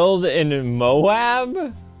One. killed in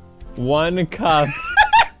Moab, 1 cup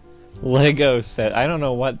Lego set. I don't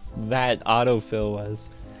know what that autofill was.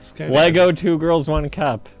 Lego 2 girls 1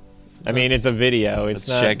 cup. I mean, it's a video. It's Let's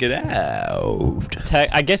not. check it out.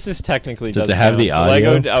 I guess this technically Does does it have the count.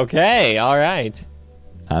 audio? Lego. Okay, all right.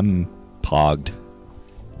 I'm pogged.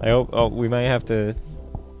 I hope. Oh, we might have to.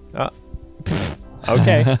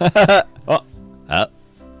 Okay. Oh. Up.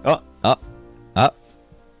 Oh. Up. Up.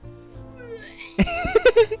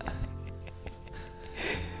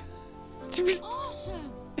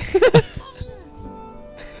 Awesome!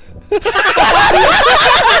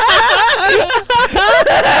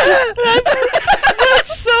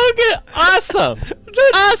 That's so good. Awesome.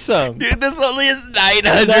 Awesome. Dude, this only is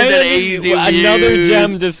 980 views. Another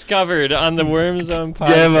gem discovered on the Worm Zone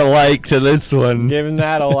podcast. Give a like to this one. Giving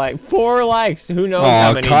that a like. 4 likes. Who knows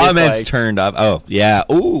how Oh, many comments dislikes. turned up. Oh, yeah.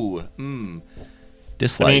 Ooh. I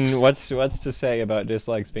Dislikes. mean, what's to say about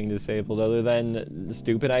dislikes being disabled other than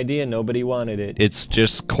stupid idea? Nobody wanted it. It's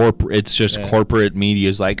just corporate. It's just Yeah. corporate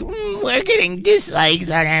media's like, we're getting dislikes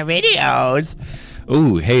on our videos.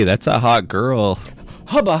 Ooh, hey, that's a hot girl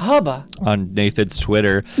Hubba hubba. on Nathan's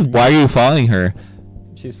Twitter. Why are you following her?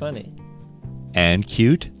 She's funny, And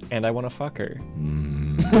cute. and I want to fuck her.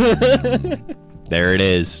 There it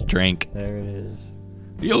is. Drink. There it is.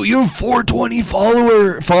 Yo, you're 420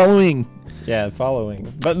 following. Yeah,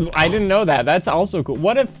 following. But I didn't know that. That's also cool.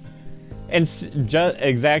 What if and just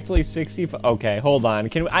exactly 60? Okay, hold on.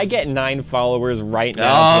 Can I get 9 followers right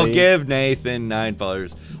now? I'll please? give Nathan 9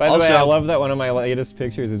 followers. By the also, way, I love that one of my latest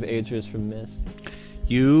pictures is Atreus from Myst.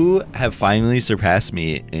 you have finally surpassed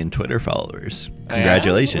me in Twitter followers. I have?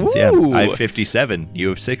 Congratulations. Yeah. Ooh. I have 57. You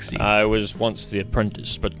have 60. I was once the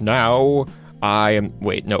apprentice, but now I am.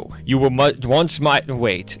 Wait, no. You were once my.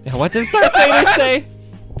 Wait. What does Darth Vader say?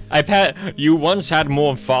 You once had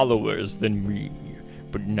more followers than me,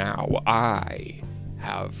 but now I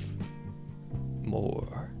have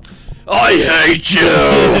more. I hate you.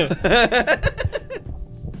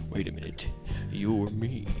 Wait a minute. You're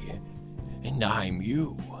me, and I'm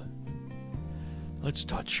you. Let's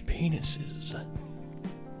touch penises.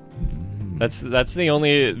 That's the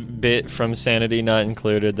only bit from Sanity Not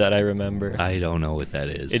Included that I remember. I don't know what that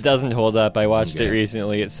is. It doesn't hold up. I watched it Okay.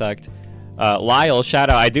 recently. It sucked. Lyle, shout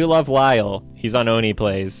out. I do love Lyle. He's on Oni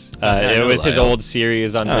Plays. I It know was his Lyle. old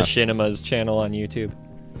series on Oh. Machinima's channel on YouTube.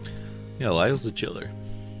 Yeah, Lyle's a chiller.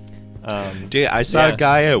 Um, Dude, I saw Yeah. a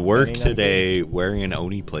guy at work Sunny night today wearing an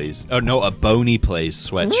Oni Plays. Oh no, a Boney Plays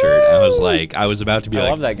sweatshirt. I was like, I was about to be I like,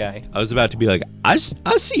 love that guy. I was about to be like, I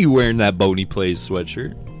see you wearing that Boney Plays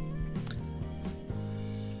sweatshirt.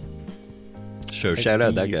 So shout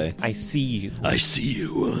out that guy. I see you. I see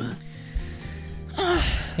you.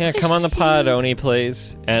 Yeah, come on the pod, Oni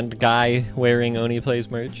Plays. And guy wearing Oni Plays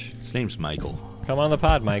merch. His name's Michael. Come on the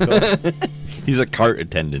pod, Michael. He's a cart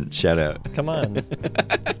attendant. Shout out. Come on.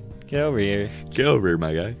 Get over here. Get over here,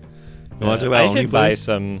 my guy. You want to I talk about Oni should buy Plays?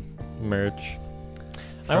 some merch.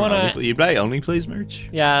 I want to... You buy Oni Plays merch?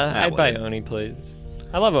 Yeah, Ah, I'd buy whatever. Oni Plays.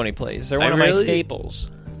 I love Oni Plays. They're I one of my really- staples.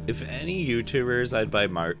 If any YouTubers I'd buy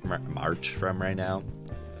March from right now,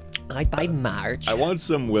 I buy March. I want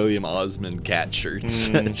some William Osmond cat shirts.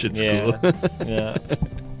 That shit's yeah. cool. Yeah.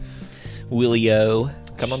 Willio.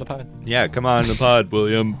 Come on the pod. Yeah, come on the pod,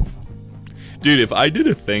 William. Dude, if I did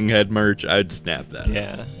a Thing had merch, I'd snap that.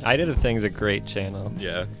 Yeah. I Did a Thing's a great channel.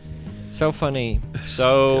 Yeah. So funny.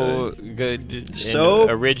 So good. and So-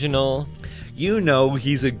 original. You know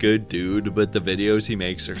he's a good dude, but the videos he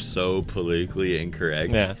makes are so politically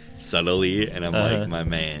incorrect, Yeah. subtly, and I'm like, my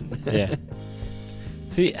man. Yeah.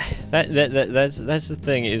 See, that's the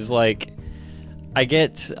thing is like, I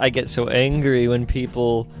get so angry when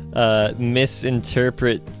people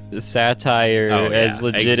misinterpret satire Oh, yeah, as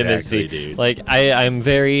legitimacy. exactly, dude. Like I'm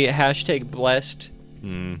very #blessed.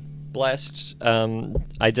 Mm. Blessed.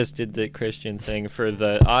 I just did the Christian thing for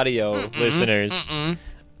the audio listeners.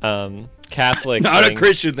 Catholic. Not thing. a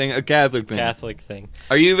Christian thing, a Catholic thing. Catholic thing.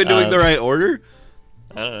 Are you even doing the right order?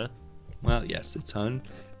 I don't know. Well, yes, it's Hun.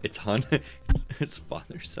 It's Hun. It's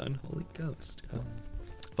Father, Son, Holy Ghost.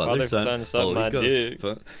 Father, Son, suck Holy my Ghost. dick.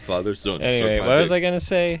 Father, Son, Anyway, suck my what was dick. I gonna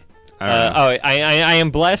say? I don't know. I am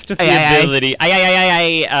blessed with the ability.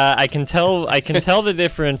 I can tell the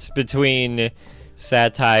difference between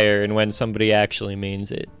satire and when somebody actually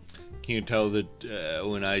means it. Can you tell that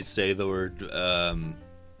when I say the word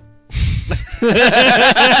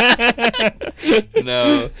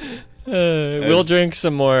no? We'll drink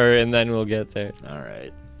some more and then we'll get there. All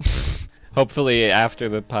right. Hopefully after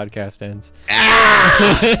the podcast ends.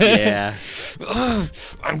 Yeah.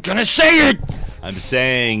 I'm gonna say it. I'm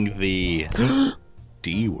saying the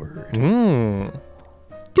D word.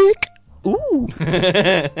 Dick. Ooh.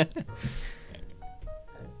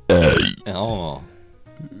 Oh.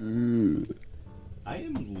 I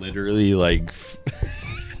am literally like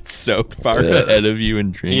so far ahead of you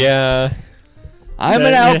in drinks. Yeah. I'm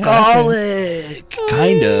an alcoholic.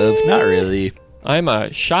 Kind of. Not really. I'm a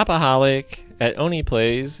shopaholic at Oni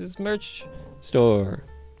Plays' merch store.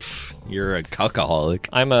 You're a cuckaholic.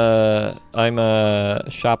 I'm a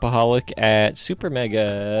shopaholic at Super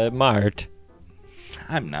Mega Mart.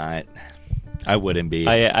 I'm not. I wouldn't be.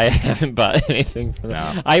 I haven't bought anything for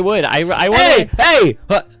that. No. I would. I Hey, hey!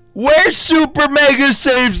 Where's Super Mega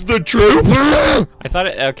Saves the Troops? I thought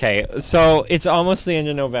it. Okay, so it's almost the end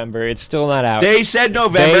of November. It's still not out. They said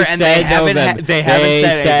November, and they haven't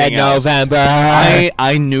said anything else. November.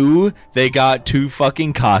 I knew they got too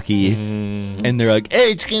fucking cocky, and they're like,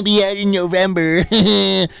 "Hey, it's gonna be out in November."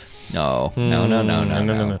 No.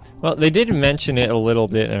 Well, they did mention it a little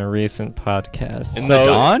bit in a recent podcast. In the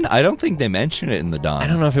Dawn? I don't think they mentioned it in the Dawn. I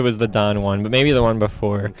don't know if it was the Dawn one, but maybe the one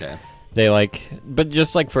before. Okay. They but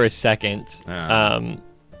just like for a second. I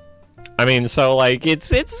mean, so like it's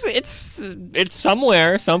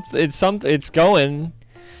somewhere. It's going.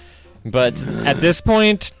 But at this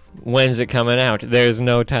point, when's it coming out? There's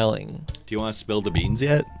no telling. Do you want to spill the beans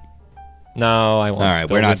yet? No, I won't. All right,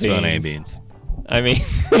 spill we're not the spilling any beans. beans. I mean,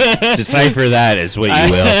 Decipher that is what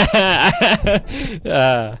you will.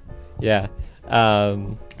 Yeah.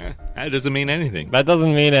 That doesn't mean anything. That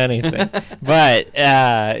doesn't mean anything. But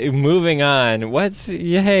moving on. What's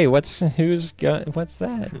that?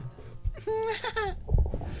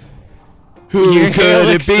 Who Your hair could it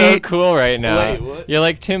looks be? so cool right now. Wait, what? You're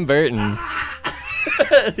like Tim Burton.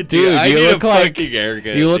 Dude, I you need look a like fucking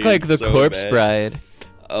haircut, you look dude, like the so Corpse bad. Bride.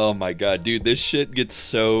 Oh my god, dude, this shit gets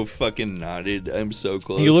so fucking knotted. I'm so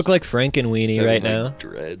close. You look like Frankenweenie Having, right like, now.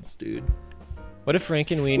 Dreads, dude. What if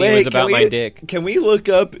Frankenweenie Wait, was can about my dick? Can we look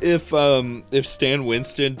up if Stan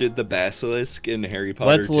Winston did the basilisk in Harry Potter?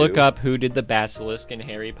 Let's 2? look up who did the basilisk in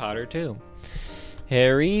Harry Potter 2.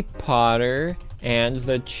 Harry Potter and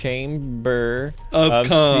the Chamber Of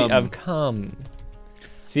Cum. of Cum.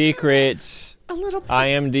 Secrets. A little bit.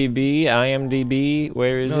 IMDb.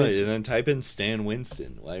 Where is No, it? and then type in Stan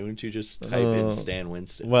Winston. Why wouldn't you just type in Stan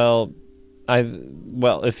Winston? Well,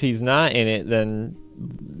 if he's not in it, then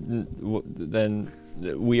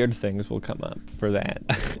weird things will come up for that.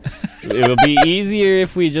 It will be easier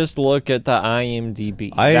if we just look at the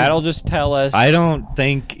IMDb. That'll just tell us. I don't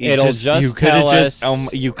think It'll just tell us.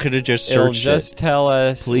 You could have just It'll searched just tell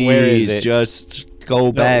us. Please, where is it? just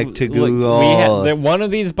go back to Look, Google. one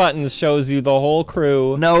of these buttons shows you the whole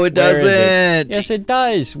crew. No, it Where is doesn't. Yes, it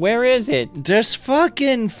does. Where is it? Just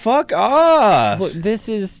fucking fuck off. Look, it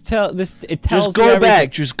tells Just you go everything.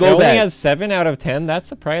 back. Just It go only back. has 7 out of 10. That's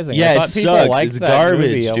surprising. I Yeah, thought it people sucks. liked It's that garbage,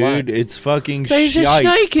 movie a lot. dude. It's fucking There's a shite.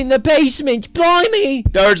 snake in the basement. Blimey.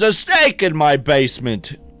 There's a snake in my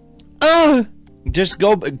basement. Oh. Just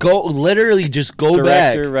literally just go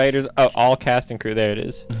Director, back. writers, all cast and crew. There it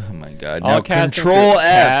is. Oh my god. All Now cast and Control crew.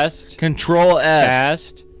 F. Control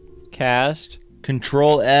F. Cast.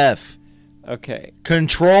 Control F. Okay.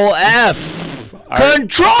 Control F.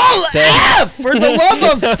 Control F! For the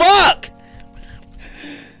love of fuck!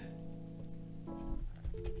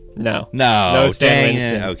 No. No, Stan dang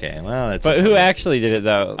Winston. it. Okay, well, that's. But who actually did it,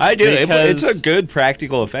 though? I do. It's Because a good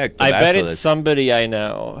practical effect. The I bet it's basilisk. somebody I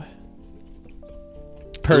know.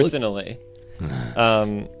 Personally.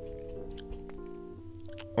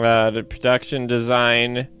 The production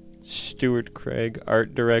design, Stuart Craig.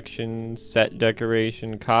 Art direction, set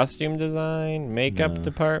decoration, costume design, makeup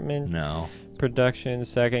department, No. production,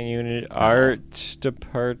 second unit, art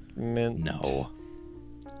department, No.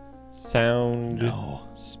 sound, No.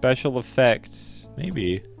 special effects.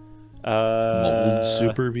 Maybe. Mold Mold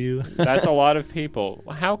Superview. That's a lot of people.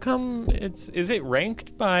 How come is it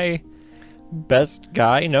ranked by best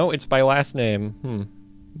guy? No, it's by last name.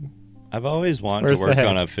 I've always wanted Where's to the work head?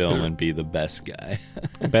 on a film and be the best guy.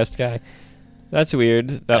 Best guy. That's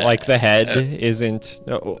weird. That like the head isn't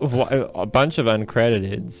a bunch of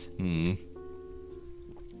uncrediteds.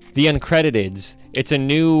 The Uncrediteds. It's a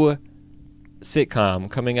new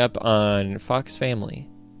sitcom coming up on Fox Family.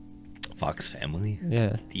 Fox Family?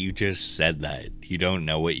 Yeah. You just said that. You don't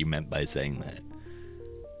know what you meant by saying that.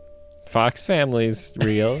 Fox Family's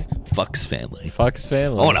real. Fox Family. Fox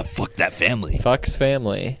Family. I want to fuck that family. Fox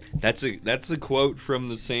Family. That's a quote from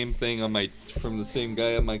the same thing on from the same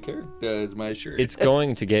guy on my my shirt. It's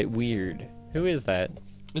going to get weird. Who is that?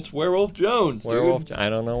 It's Werewolf Jones. Dude. Werewolf? I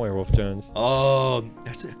don't know Werewolf Jones. Oh,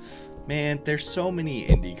 man. There's so many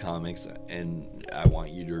indie comics, and I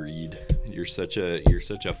want you to read. You're such a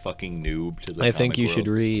fucking noob to the. I think comic you world. should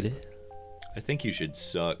read. I think you should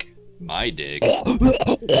suck my dick.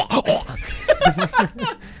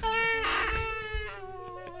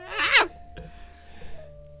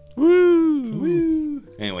 Woo!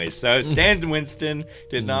 Anyway, so Stan Winston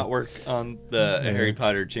did not work on the Harry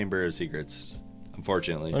Potter Chamber of Secrets,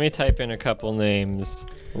 unfortunately. Let me type in a couple names.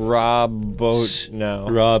 Rob No.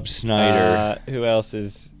 Rob Snyder. Who else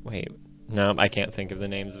is... Wait. No, I can't think of the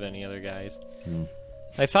names of any other guys.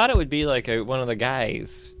 I thought it would be like one of the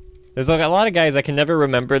guys. There's like a lot of guys I can never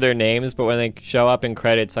remember their names, but when they show up in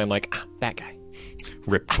credits, I'm like, that guy.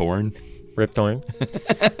 Rip Torn. Rip Torn.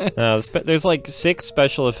 There's like 6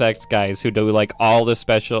 special effects guys who do like all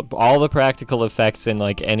the practical effects in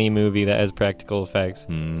like any movie that has practical effects.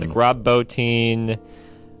 It's like Rob Bottin.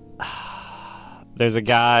 There's a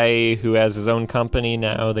guy who has his own company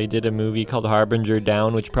now. They did a movie called Harbinger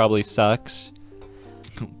Down, which probably sucks.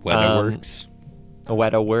 Wetaworks.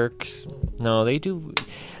 Weta Works. No, they do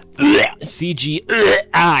CGI.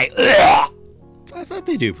 I thought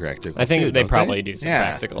they do practical. I think too, they don't probably do some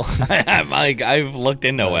practical. I've looked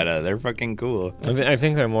into Weta. They're fucking cool. I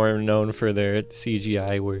think they're more known for their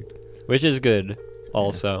CGI work, which is good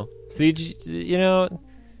also.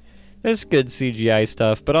 There's good CGI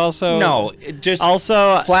stuff, but also... No, it just...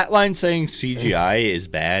 Also... Flatline saying CGI is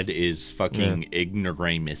bad is fucking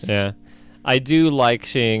ignoramus. Yeah. I do like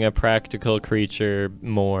seeing a practical creature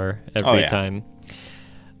more every time.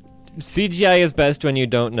 CGI is best when you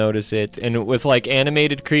don't notice it, and with like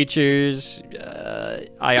animated creatures,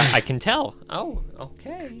 I can tell. Oh,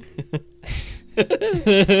 okay.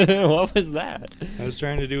 What was that? I was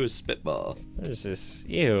trying to do a spitball. What is this?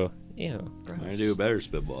 Ew. I'm trying to do a better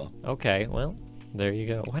spitball. Okay, well, there you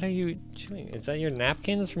go. What are you chewing? Is that your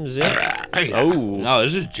napkins from Zips? Oh. No,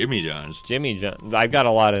 this is Jimmy John's. Jimmy John. I've got a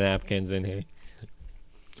lot of napkins in here.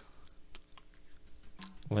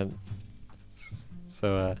 It went.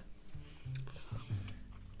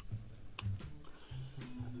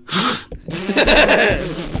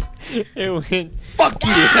 Fuck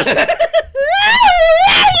you!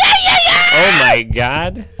 Oh my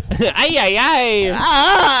god! Ay ay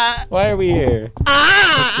ay! Why are we here?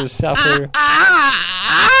 Just to suffer.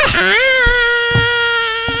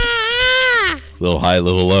 Little high,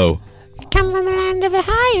 little low. Come from the land of the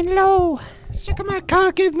high and low. Suck on my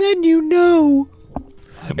cock and then you know.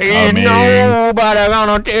 Ain't nobody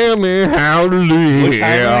gonna tell me how to live.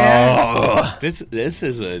 This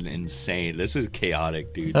is an insane. This is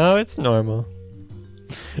chaotic, dude. Oh, it's normal.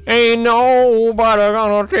 Ain't nobody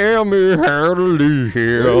gonna tell me how to live.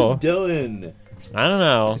 Where's Dylan? I don't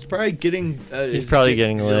know. He's probably getting. He's probably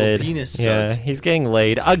getting laid. Penis Yeah, sucked. he's getting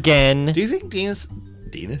laid again. Do you think Dinas?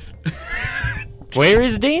 Dinas? Where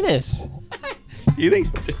is Dinas? You think?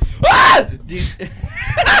 Ah!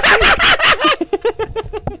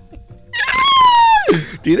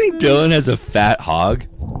 Do you think Dylan has a fat hog?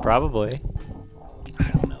 Probably. I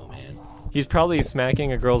don't know, man. He's probably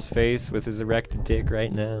smacking a girl's face with his erected dick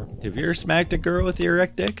right now. Have you ever smacked a girl with your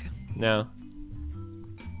erect dick? No.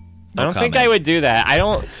 I don't think I would do that.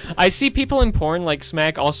 I see people in porn like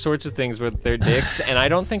smack all sorts of things with their dicks, and I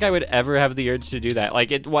don't think I would ever have the urge to do that.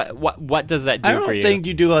 Like, what does that do I for you? don't think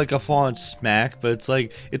you do like a full on smack, but it's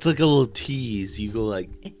like a little tease. You go like,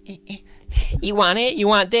 You want it? You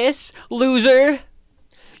want this, loser?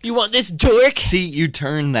 You want this, dork? see, you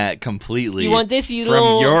turn that completely. You want this, you from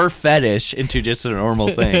little... your fetish into just a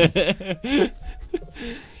normal thing.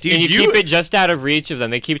 Dude, and you keep it just out of reach of them.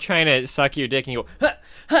 They keep trying to suck your dick, and you go, huh,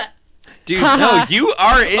 huh. Dude, no, you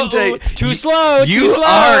are into too slow. You too slow.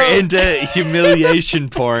 are into humiliation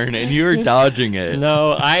porn, and you're dodging it.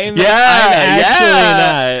 No, I'm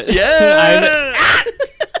Yeah, actually not. Yeah.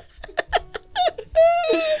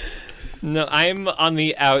 No, I'm on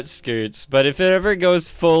the outskirts, but if it ever goes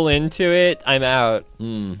full into it, I'm out.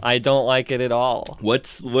 I don't like it at all.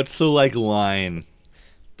 What's the like line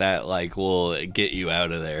that like will get you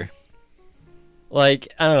out of there?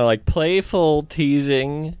 Like, I don't know, like playful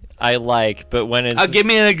teasing I like, but when it's Give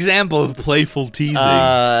me an example of playful teasing.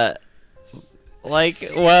 like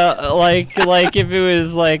if it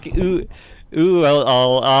was like ooh,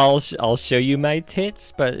 I'll show you my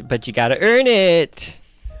tits, but you gotta earn it,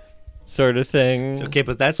 sort of thing. Okay,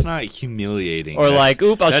 but that's not humiliating. Or like,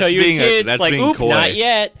 oop, I'll show you your tits. That's Like, being oop, coy. not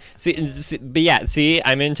yet. But yeah, see,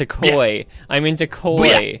 I'm into coy. I'm into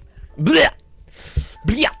coy. Blech.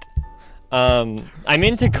 Blech. I'm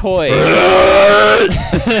into coy.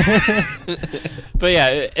 But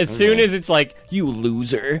yeah, as soon as it's like, you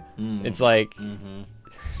loser, it's like,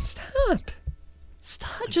 stop.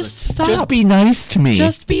 Stop. Just stop. Just be nice to me.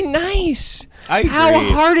 Just be nice. I agree. How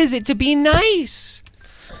hard is it to be nice?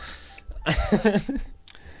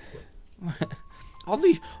 All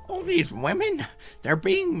these women, they're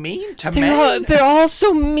being mean to men. They're all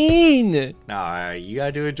so mean. Nah, you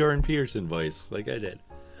gotta do a Jordan Peterson voice, like I did.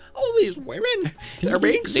 All these women, they're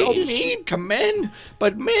being so mean to men.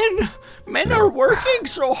 But men are working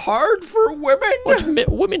so hard for women. What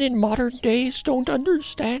women in modern days don't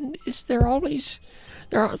understand is they're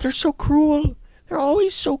so cruel. They're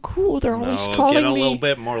always so cruel. They're always calling get a me. little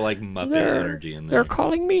bit more like Muppet energy in there. They're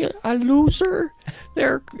calling me a loser.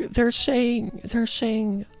 They're saying they're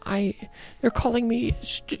calling me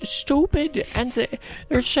stupid, and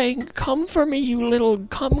they're saying, "Come for me, you little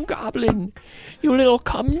cum goblin, you little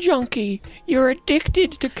cum junkie. You're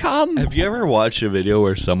addicted to cum." Have you ever watched a video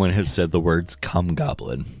where someone has said the words "cum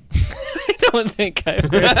goblin"? I don't think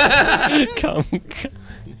I've heard cum.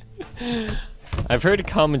 I've heard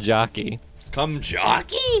cum jockey. Cum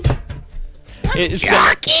jockey?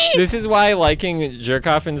 This is why liking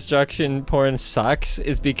jerk-off instruction porn sucks,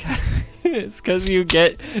 is because it's because you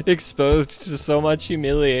get exposed to so much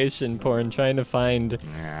humiliation porn trying to find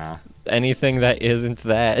anything that isn't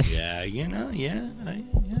that. Yeah,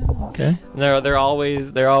 okay. They're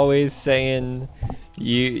always saying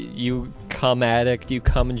you cum addict, you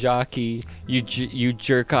cum jockey, you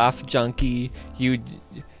jerk off junkie, you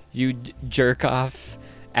jerk off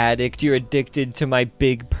addict, you're addicted to my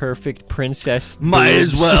big perfect princess boobs. Might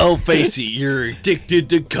as well face it, you're addicted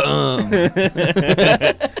to cum.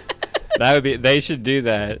 That would be. They should do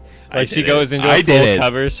that. Like she did goes it. into I a did full it.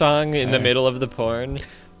 cover song in the middle of the porn.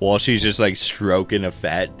 While she's just like stroking a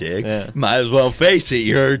fat dick. Yeah. Might as well face it,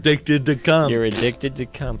 you're addicted to cum. You're addicted to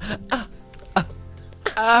cum.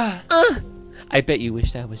 I bet you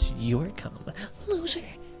wish that was your cum, loser.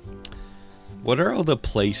 What are all the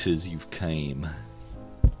places you've came?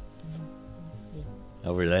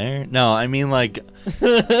 Over there? No, I mean like,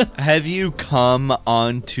 have you come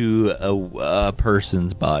onto a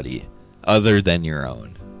person's body other than your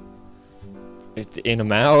own? In a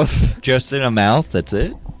mouth. Just in a mouth? That's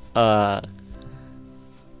it?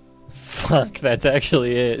 Fuck, that's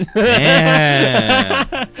actually it.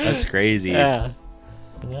 Yeah, that's crazy. Yeah.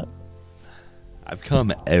 Yep. I've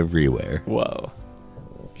come everywhere. Whoa.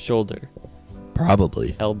 Shoulder.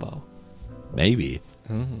 Probably. Elbow. Maybe.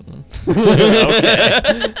 Okay.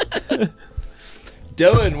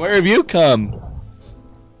 Dylan, where have you come?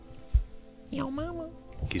 Yo, mama.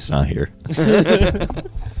 He's not here.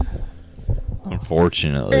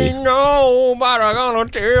 Unfortunately. Ain't nobody gonna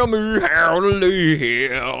tell me how to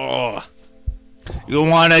live. You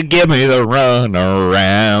wanna give me the run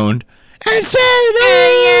around and say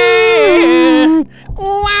Yeah.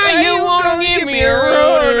 Why you wanna give me a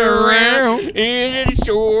run around? Is it a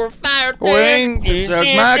surefire thing? Wing, suck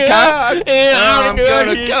my cock, and I'm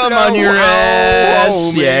gonna come on your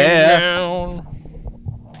ass, yeah.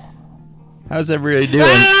 How's everybody doing?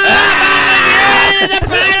 The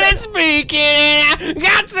pilot speaking, and I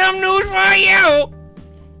got some news for you.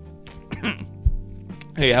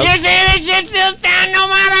 Hey, You how's, say this shit still stand no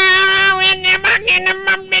matter how in the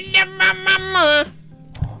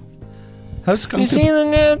How's You see the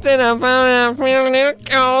news that I found out feeling a little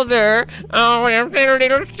colder. Oh, I'm feeling a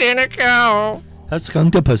little cynical. How's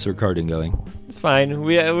Skunkapus recording going? It's fine.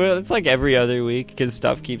 It's like every other week because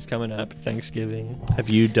stuff keeps coming up. Thanksgiving. Have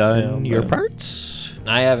you done Yeah, your but- parts?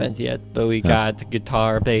 I haven't yet, but we got the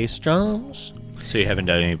guitar, bass, drums. So you haven't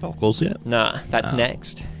done any vocals yet? Nah, that's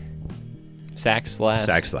next. Sax last.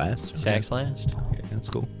 Sax last. Sax last. Okay, that's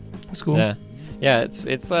cool. That's cool. Yeah, yeah. It's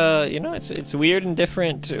it's weird and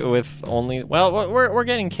different with only. Well, we're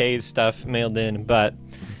getting K's stuff mailed in, but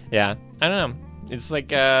yeah, I don't know. It's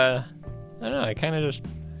like I don't know. I kind of just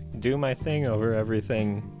do my thing over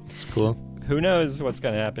everything. It's cool. Who knows what's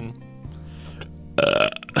gonna happen?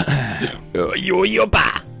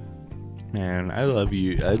 Man, I love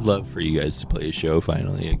you. I'd love for you guys to play a show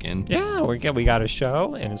finally again. Yeah, we got a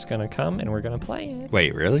show and it's gonna come and we're gonna play it.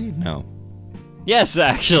 Wait, really? No. Yes,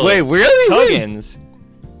 actually. Wait, really? Hogan's,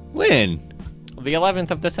 When? the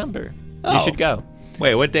 11th of December. Oh. You should go.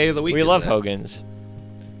 Wait, what day of the week? We is love that? Hogan's.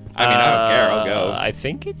 I mean, I don't care. I'll go. I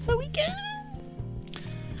think it's a weekend.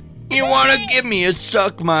 You wanna give me a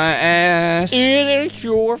suck my ass? Is it a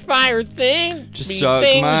surefire thing? Just Speed suck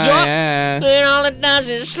things my up, ass. and all it does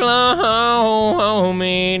is slow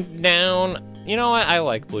me down. You know what? I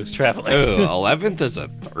like Blues Traveler. Ugh, 11th is a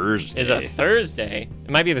Thursday. Is a Thursday. It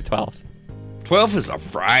might be the 12th. 12th is a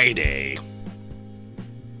Friday.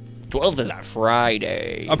 12th is a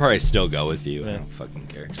Friday. I'll probably still go with you. I don't fucking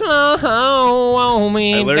care. Slow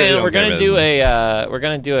me I literally down. don't We're gonna care do about we're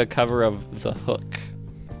gonna do a cover of The Hook.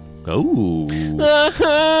 Oh. The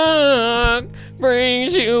hook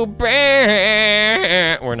brings you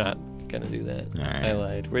back. We're not gonna do that. Alright. I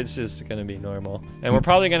lied. It's just gonna be normal, and we're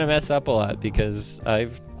probably gonna mess up a lot because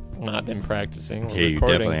I've not been practicing. Or Yeah, you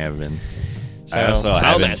recording. definitely have been. So I also I'll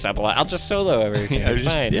haven't- mess up a lot. I'll just solo everything. It's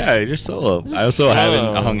fine. I just solo. I also haven't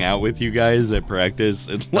solo. hung out with you guys at practice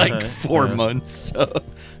in like Uh-huh, 4 yeah. months, so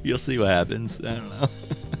you'll see what happens. I don't know.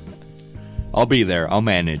 I'll be there. I'll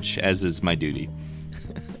manage, as is my duty.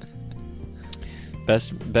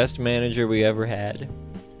 Best manager we ever had.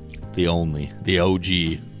 The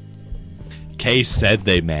OG. Kay said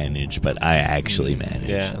they manage, but I actually manage.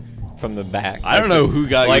 Yeah, from the back. I don't know who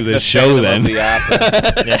got like you the this show Phantom then. of the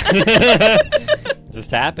Opera.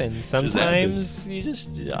 Just happens. happens. Sometimes you just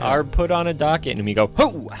are put on a docket and we go,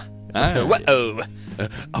 "Ho, Ah. whoa."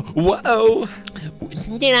 Whoa!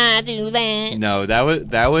 Did I do that? No,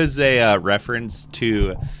 that was a reference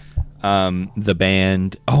to the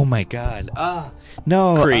band. Oh my god!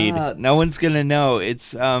 No, Creed. No one's gonna know.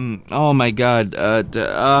 It's Oh my god!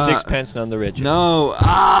 Sixpence None the Richer. No!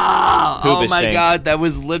 Oh my Hoobastank. god! That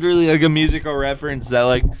was literally like a musical reference that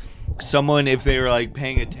like someone, if they were like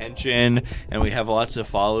paying attention, and we have lots of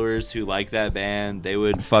followers who like that band, they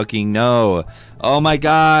would fucking know. Oh my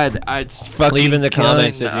god! It's fucking Leave in the killing-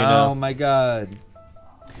 comments if you know. Oh my god!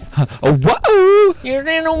 Oh, whoa! You're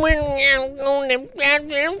little on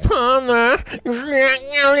the palmer.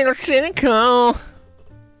 You're a little cynical.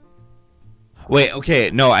 Wait,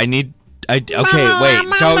 okay, no, I need. Okay, Mama, wait,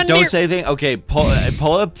 Mama, don't dear- say anything. Okay, pull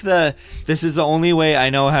up the. This is the only way I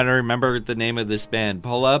know how to remember the name of this band.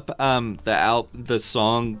 Pull up the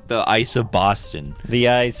song, "The Ice of Boston." The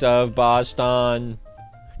Ice of Boston.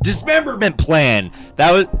 Dismemberment Plan.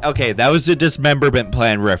 That was okay. That was a Dismemberment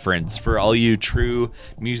Plan reference for all you true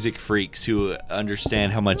music freaks who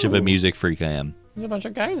understand how much of a music freak I am. There's a bunch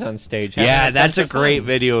of guys on stage. Yeah, having that's a bunch of great fun.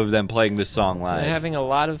 video of them playing this song They're live. having a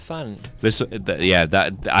lot of fun.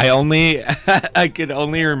 I could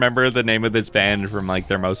only remember the name of this band from like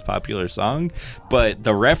their most popular song, but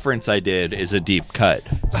the reference I did is a deep cut.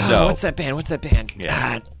 So what's that band?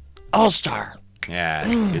 Yeah. All Star. yeah,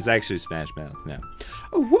 it's actually Smash Mouth now.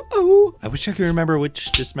 Oh, I wish I could remember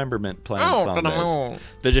which Dismemberment Plan song that is.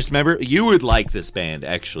 The Dismember. You would like this band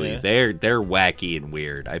actually. Yeah. They're wacky and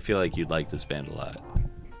weird. I feel like you'd like this band a lot.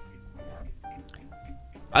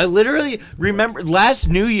 I literally remember last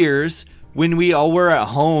New Year's when we all were at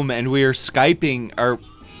home and we were Skyping.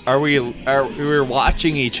 We were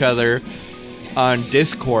watching each other on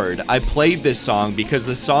Discord. I played this song because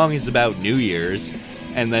the song is about New Year's,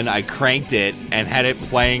 and then I cranked it and had it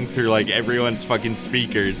playing through like everyone's fucking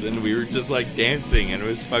speakers, and we were just like dancing, and it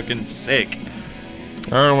was fucking sick. I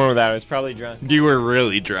don't remember that. I was probably drunk. You were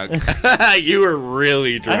really drunk. You were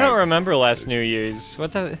really drunk. I don't remember last New Year's.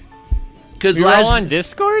 What the? Because We were all on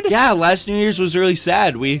Discord? Yeah, last New Year's was really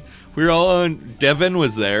sad. We were all on. Devin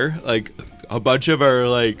was there. Like a bunch of our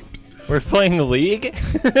like. We're playing the League?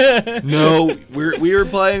 No, we were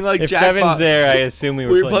playing like If Jackbox. Kevin's there, I assume we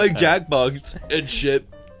were We were playing playing Jackbox and shit.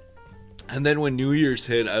 And then when New Year's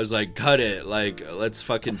hit, I was like, "Cut it! Like, let's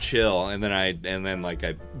fucking chill." And then I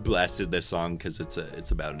blasted this song because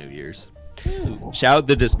it's about New Year's. Shout out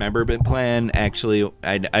the Dismemberment Plan. Actually,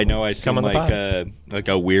 I know I seem on the like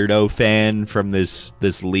a weirdo fan from this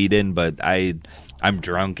lead-in, but I'm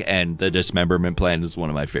drunk, and the Dismemberment Plan is one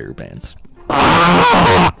of my favorite bands.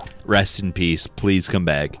 Rest in peace. Please come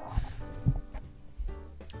back.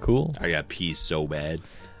 Cool. I got pee so bad.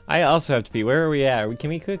 I also have to pee. Where are we at? Can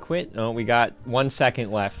we quit? No, we got 1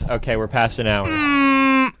 second left. Okay, we're past an hour.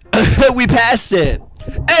 We passed it.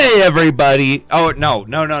 Hey, everybody. Oh, no.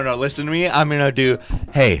 Listen to me. I'm going to do,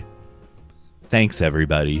 hey, thanks,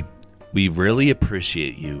 everybody. We really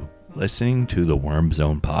appreciate you listening to the Worm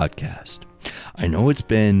Zone podcast. I know it's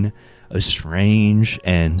been a strange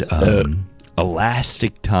and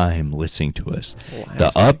elastic time listening to us.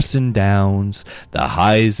 The ups and downs, the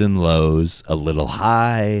highs and lows, a little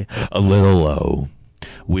high, a little low.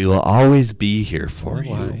 We will always be here for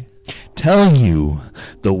you, telling you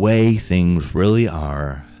the way things really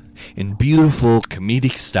are in beautiful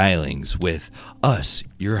comedic stylings with us,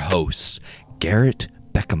 your hosts, Garrett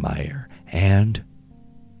Beckemeyer and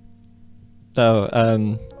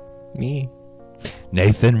me,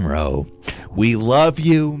 Nathan Rowe. We love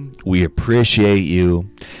you. We appreciate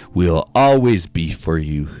you. We'll always be for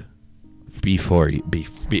you. Be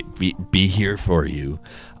here for you.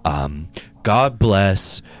 God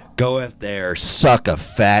bless. Go out there, suck a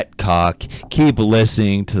fat cock. Keep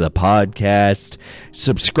listening to the podcast.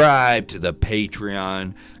 Subscribe to the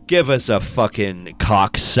Patreon. Give us a fucking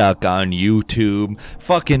cock suck on YouTube.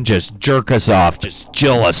 Fucking just jerk us off. Just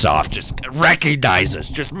jill us off. Just recognize us.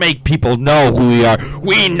 Just make people know who we are.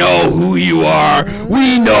 We know who you are.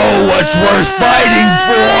 We know what's worth fighting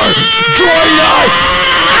for. Join us.